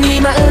넌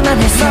네 마음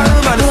안에서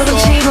발버둥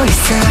치고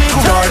있어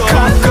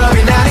덜컥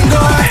겁이 나는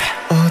걸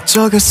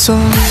어쩌겠어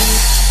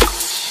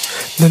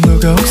난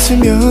너가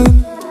없으면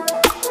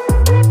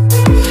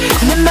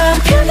내 마음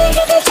편히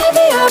될 집이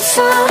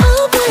없어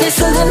내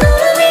손은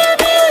너를 위해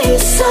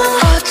비어있어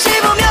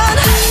어찌 보면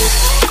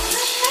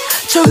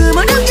조금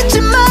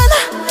어렵겠지만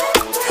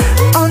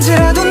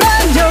언제라도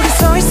난 여기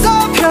서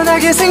있어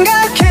편하게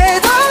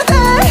생각해도 돼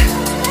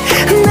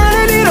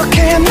나는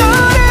이렇게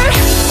너를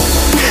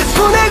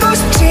보내고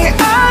싶지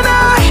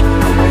않아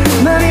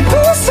맘이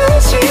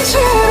부서진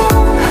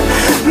채로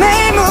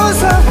매일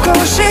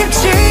무섭고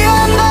싶지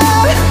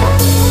않아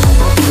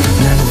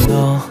나는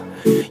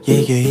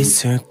너에게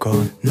있을 것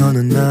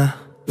너는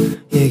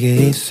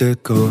나에게 있을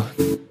것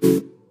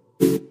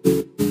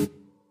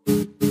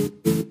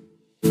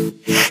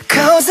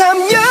Cause I'm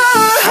your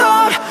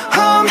home,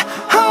 home,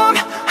 home,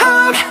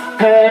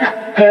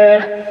 home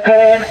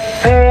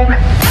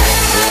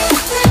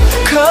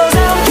Cause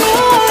I'm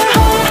your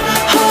home,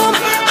 home,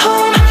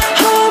 home,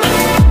 home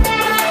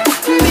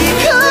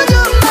Because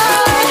you're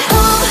my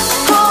home,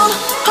 home,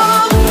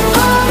 home,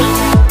 home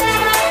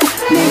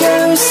네가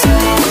올 수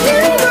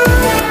있는 곳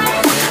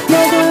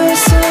나도 올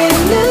수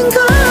있는 곳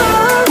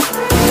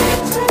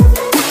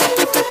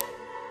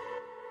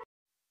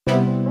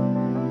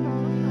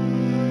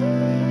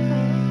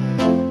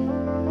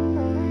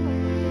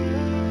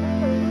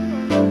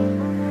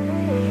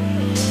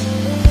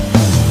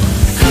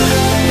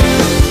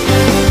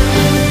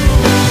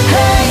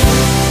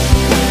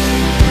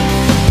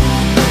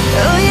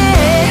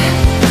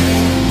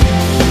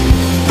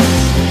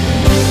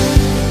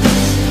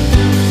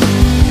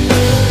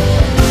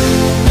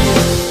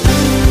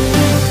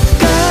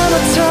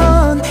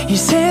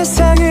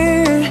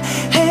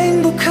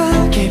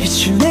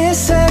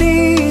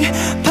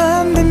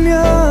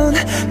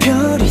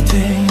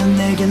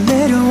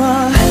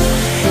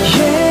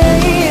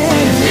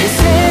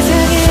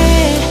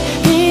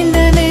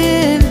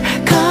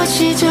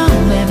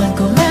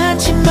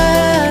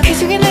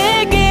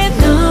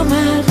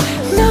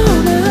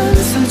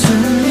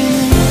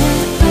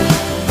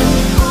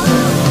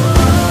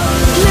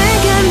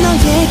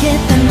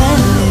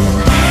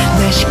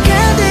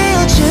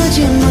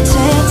알지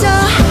못해도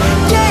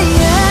yeah,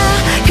 yeah.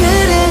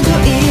 그래도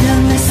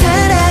이런 날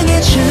사랑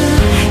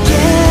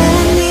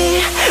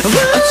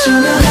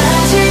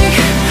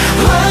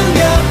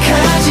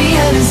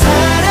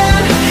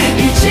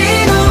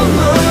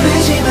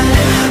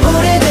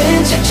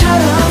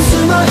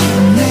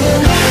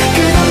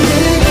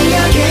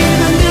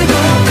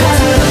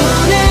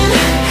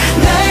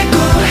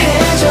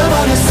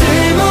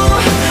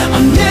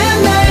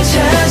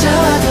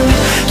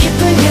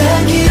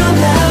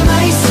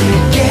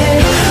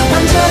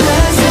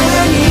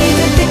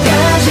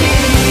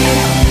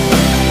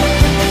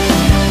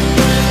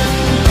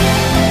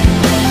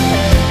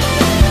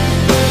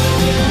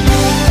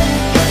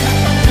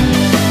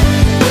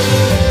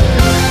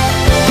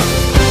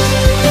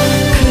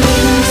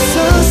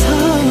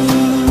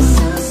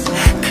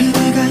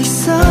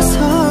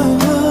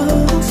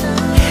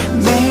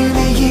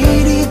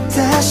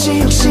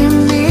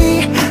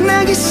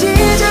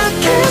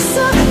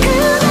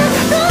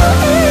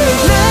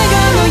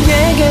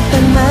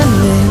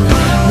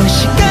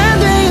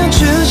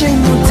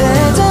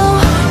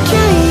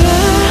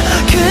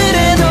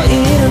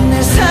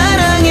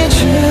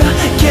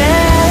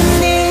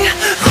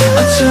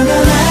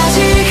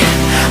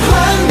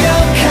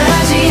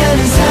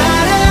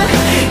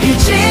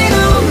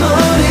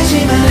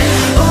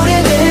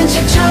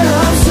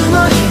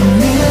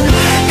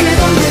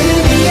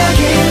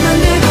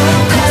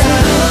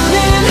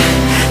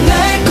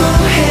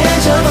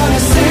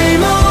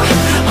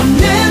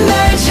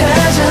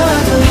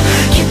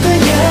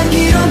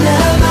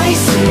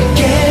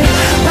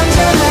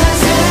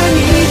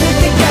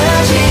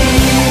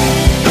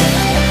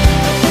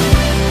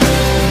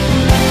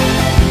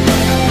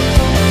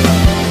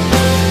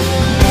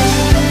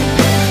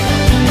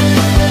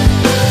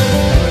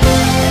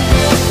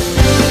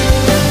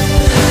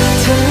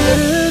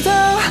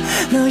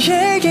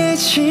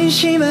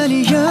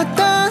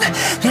한심한이었던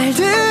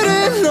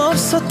날들은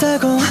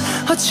없었다고.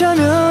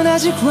 어쩌면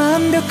아직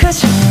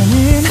완벽하지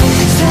않은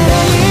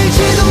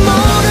사랑일지도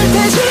모를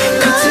테지.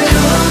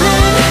 겉으로는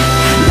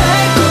날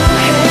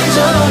구해줘.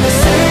 내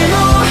쓸모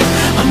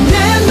없는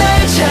날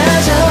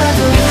찾아와도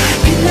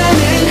빛나는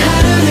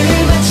하루를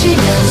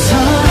마치면서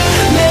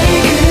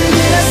매일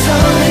그대라서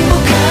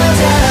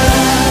행복하다.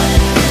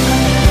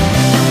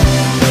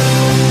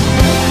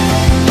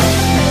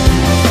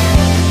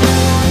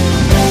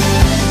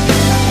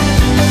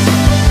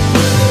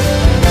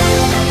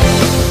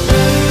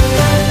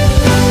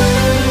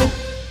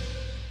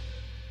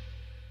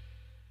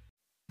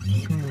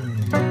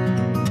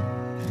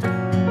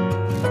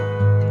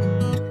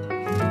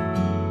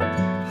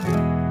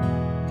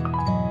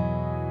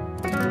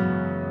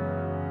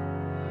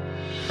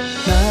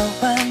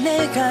 너와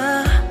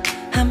내가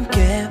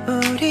함께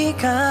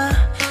우리가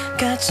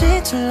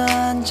같이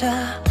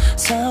둘러앉아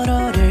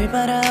서로를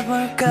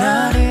바라볼까.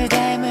 너를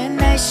닮은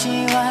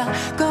날씨와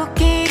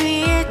꽃길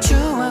위의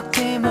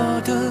추억들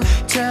모두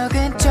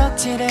적은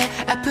쪽지를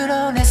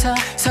앞으로 내서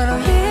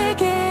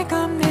서로에게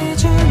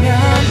건네주면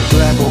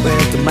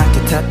되보일 듯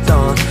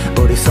맡겨탔던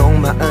우리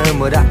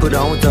속마음을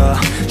앞으로 더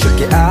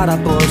쉽게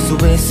알아볼 수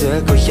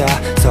있을 거야.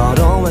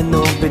 서로의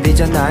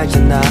눈빛이잖아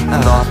알잖아.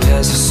 너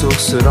앞에서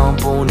쑥스러운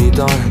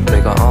뿐이던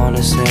내가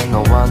어느새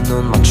너와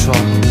눈 맞춰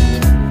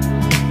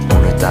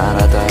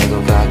오늘따라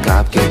더욱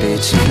가깝게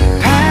비치는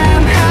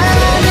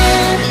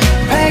밤하늘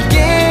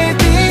밝게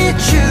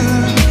비춘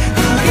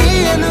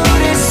우리의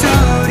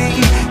노래소리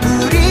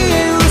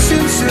우리의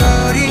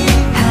웃음소리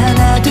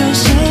하나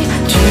둘씩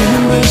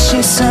주는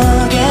불빛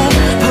속에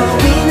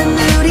보이는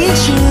우리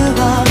추억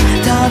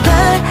더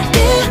밝게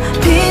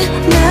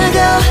빛나가.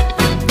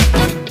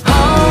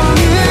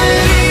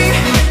 오늘이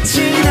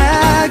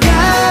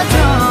지나가도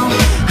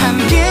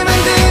함께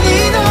만든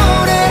이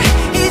노래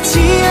잊지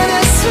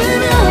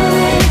않았으면 해.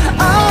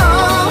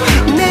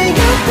 내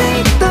옆에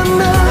있던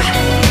너,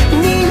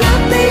 네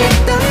옆에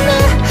있던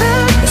나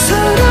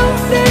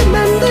서로를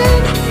만든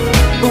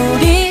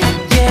우리의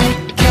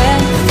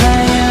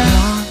campfire.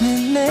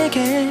 너는 내게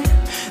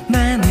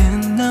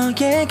나는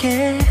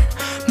너에게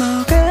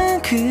뭐가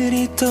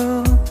그리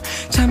또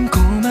참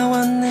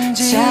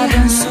고마웠는지.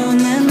 작은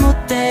손은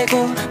못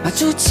대고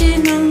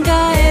마주친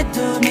눈가에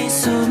두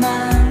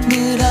미소만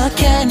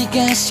그렇게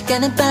하니까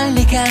시간은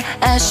빨리 가.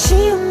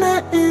 아쉬운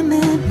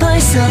마음은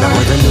벌써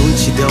나보다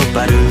눈치도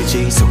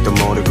빠르지 속도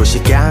모르고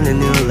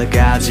시간은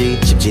흘러가지.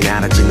 쉽진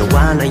않았지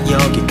너와 나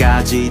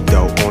여기까지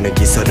또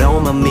오늘기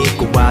서로만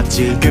믿고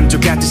왔지.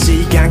 금쪽같은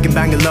시간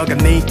금방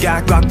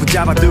흘러가니까 꽉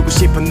붙잡아두고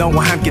싶어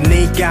너와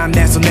함께니까.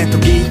 내 손에 또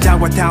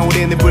기타와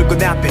타오르는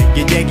불꽃 앞에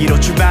이 얘기로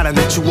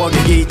출발하는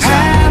추억의 기차.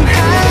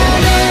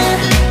 밤하늘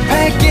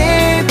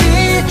밝게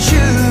비춘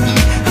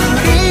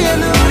우리의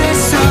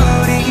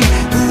노래소리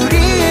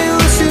우리의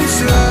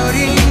웃음소리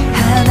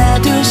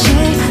하나 둘씩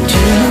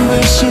주는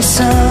불빛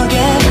속에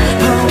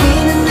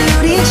보이는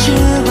우리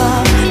추억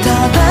더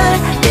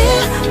밝게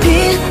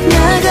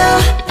빛나가.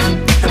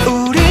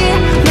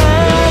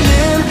 우리만은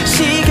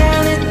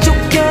시간에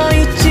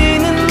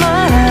쫓겨있지는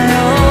말아요.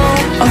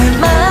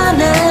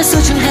 얼마나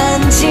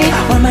소중한지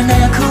얼마나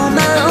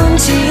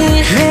고마운지.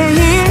 매일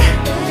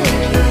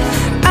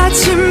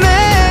아침에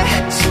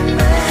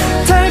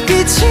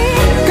달빛이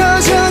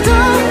꺼져도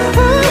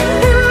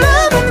우리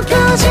맘은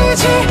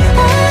꺼지지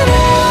않아.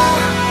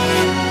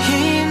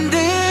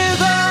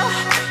 힘들고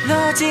너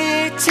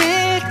지칠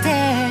때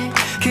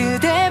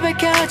그대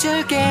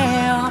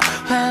밝혀줄게요.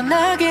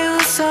 환하게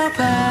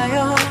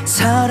웃어봐요.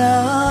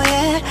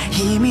 서로의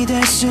힘이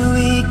될 수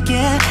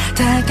있게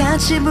다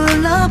같이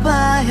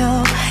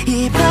불러봐요.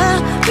 이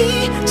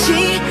밤이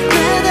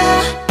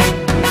지나다.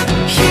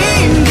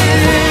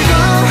 힘들고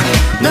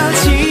너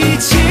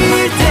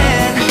지칠 땐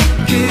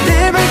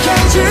그대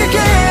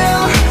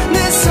밝혀줄게요.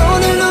 내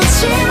손을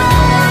놓지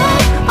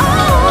마요.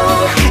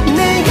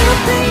 내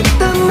옆에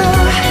있던 너,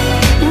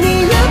 네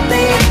옆에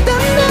있던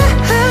나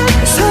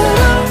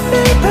서로를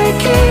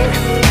밝힐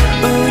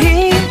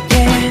우리의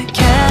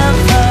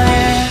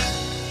campfire.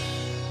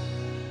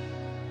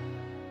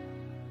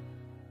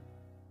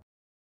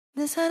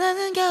 내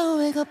사랑은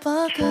겨우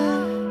이것밖에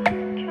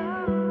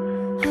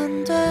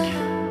안 돼.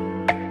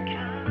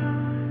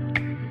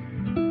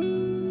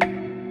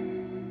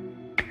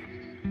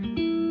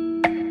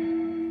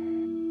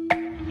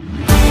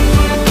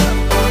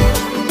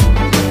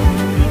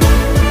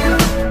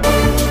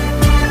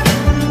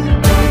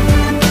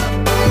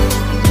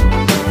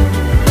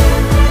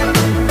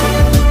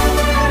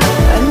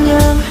 안녕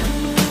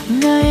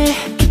나의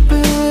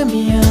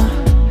기쁨이여.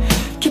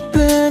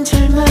 기쁜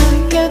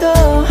절망에도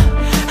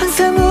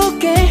항상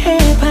웃게 해.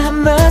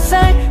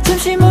 밤마살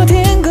잠시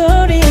모든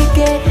걸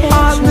잊게 해줘.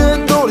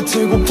 아는 노래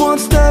틀고 one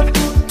step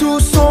두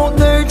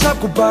손을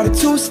잡고 발에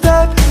two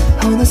step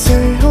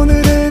어느새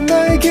오늘은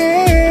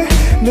나에게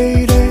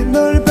내일의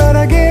널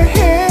바라게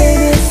해.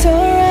 Baby it's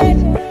alright,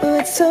 oh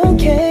it's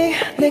okay.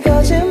 내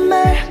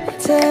거짓말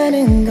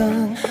못하는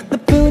건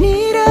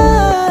너뿐이라.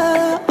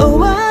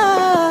 Oh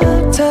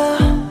더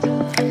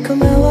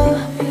고마워.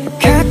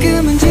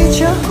 가끔은 지쳐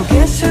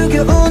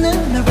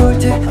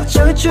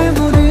어쩔 줄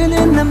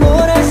모르는 난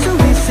뭘 할 수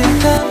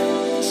있을까.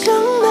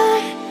 정말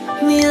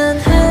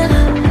미안해.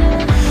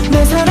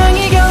 내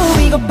사랑이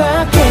겨우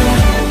이것밖에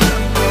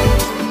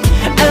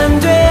안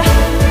돼.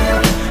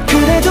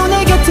 그래도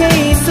내 곁에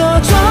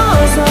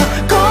있어줘서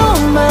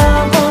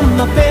고마워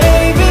my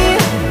baby.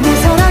 내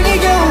사랑이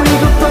겨우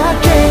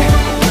이것밖에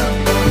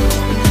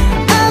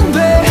안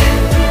돼.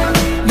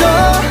 너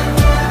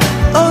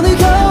어느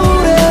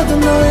겨울에도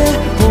너의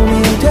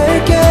봄이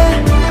될게.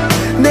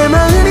 내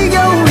마음이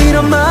겨우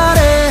이런 말에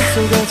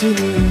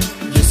쏟아지는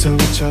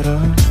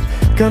유성처럼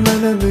까만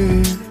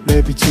하늘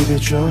내 빛이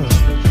돼줘.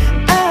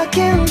 I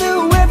can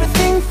do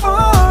everything for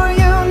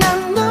you.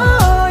 난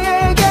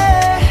너에게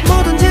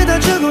뭐든지 다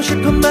주고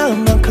싶은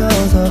마음만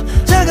커서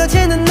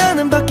작아지는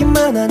나는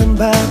받기만 하는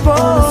바보.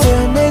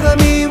 어느새 내가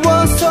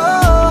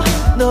미워서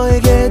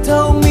너에게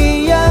더욱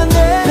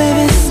미안해.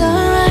 Baby it's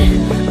alright,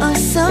 oh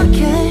it's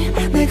okay.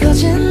 내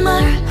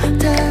거짓말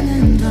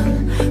다는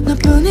건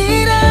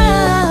너뿐이라.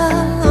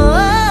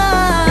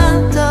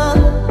 더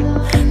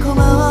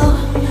고마워.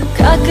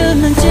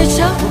 가끔은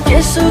지쳐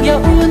고개 숙여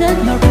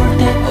우는 널 볼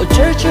때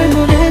어쩔 줄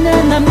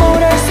모르는 난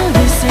뭘 할 수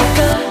있을까.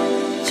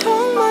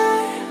 정말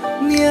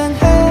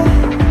미안해.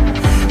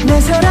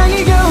 내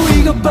사랑이 겨우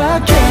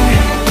이것밖에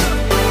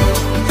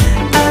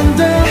안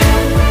돼.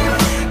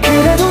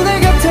 그래도 내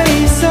곁에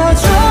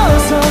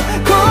있어줘서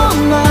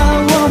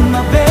고마워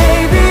my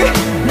baby.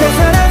 내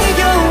사랑이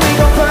겨우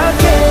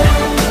이것밖에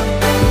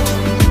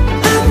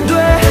안 돼.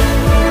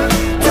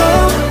 또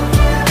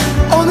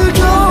어느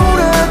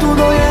겨울에도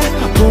너의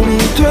봄이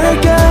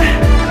될게.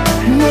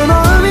 내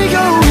마음이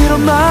겨우 이런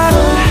말을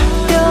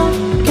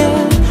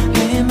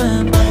내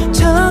맘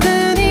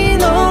적은 이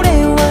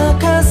노래와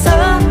가사뿐이지만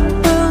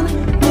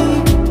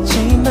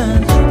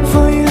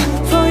For you,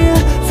 for you,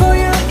 for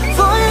you,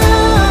 for you.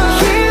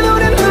 이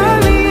노래 널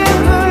위해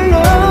불러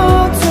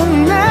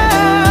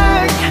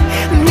tonight.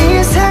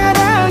 네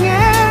사랑에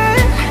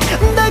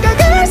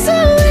다가갈 수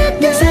있게.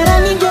 내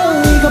사랑이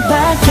겨우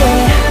이것밖에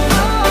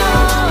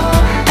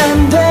안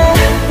돼.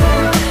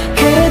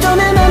 그래도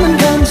내 맘은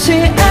변치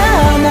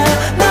않아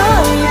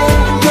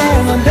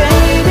너에게만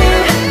baby.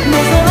 내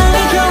사랑이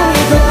겨우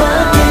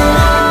이것밖에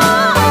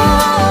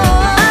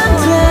안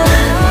돼.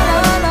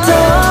 또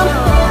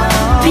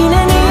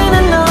비내리는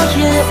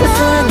너의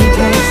우산이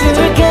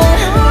돼줄게.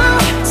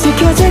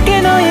 지켜줄게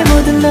너의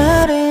모든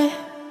날에.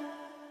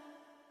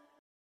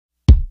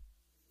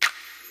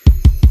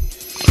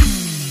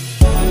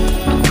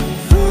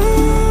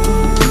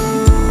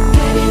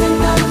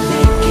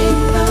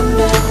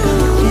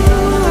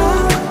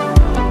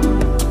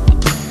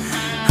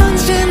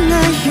 언제나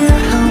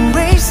you're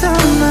always on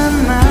my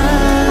mind.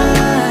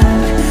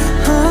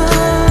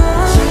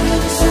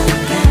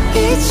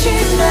 잊지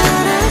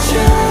말아줘.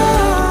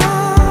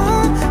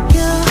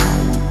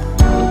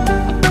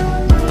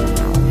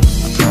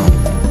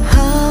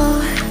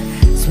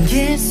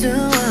 숨길 수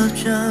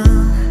없죠.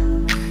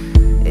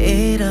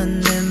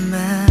 이런 내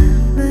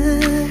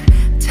맘을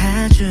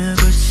다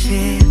주고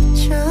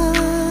싶죠.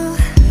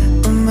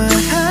 Oh my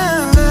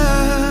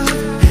love,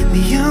 네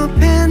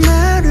옆에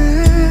나를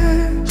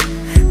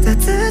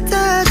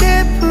따뜻하게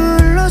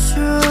불러줘.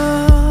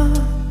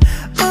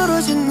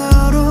 오로지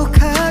너로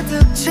가득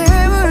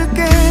채울게.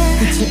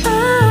 끝이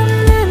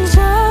없는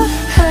저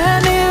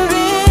하늘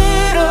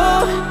위로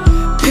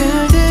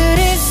별들이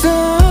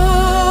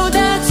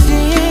쏟아지는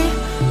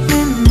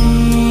이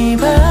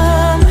밤.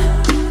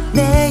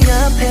 내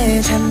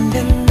옆에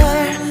잠든 널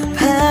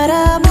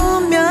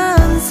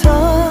바라보면서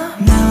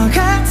너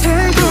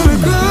같은 꿈을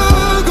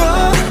꾸고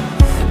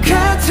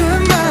같은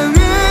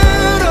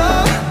마음으로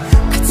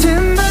같은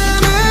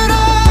밤을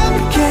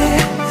함께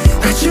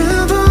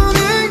마주보는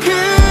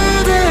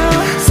그대여.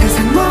 세상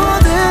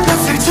모든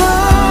것을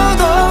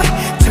줘도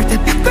절대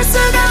바꿀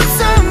수가 없어.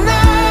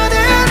 나는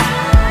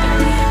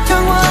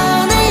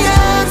영원히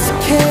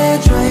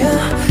약속해줘요.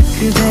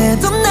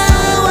 그대도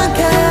나와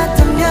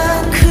같다면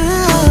그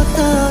어떤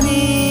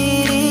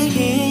일이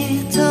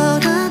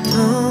있더라도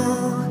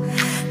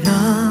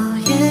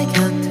너의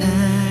곁에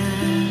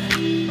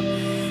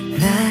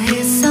나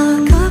있어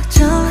걱정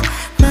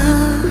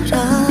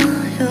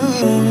말아요.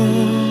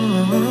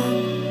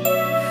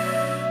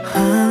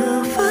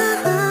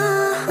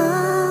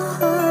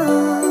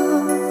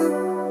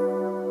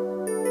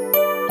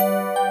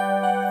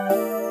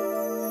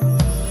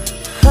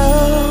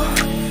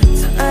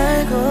 더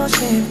알고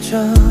싶죠.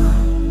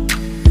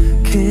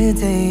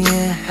 그대의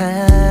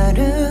하루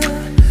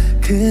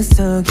그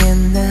속에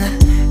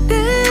나를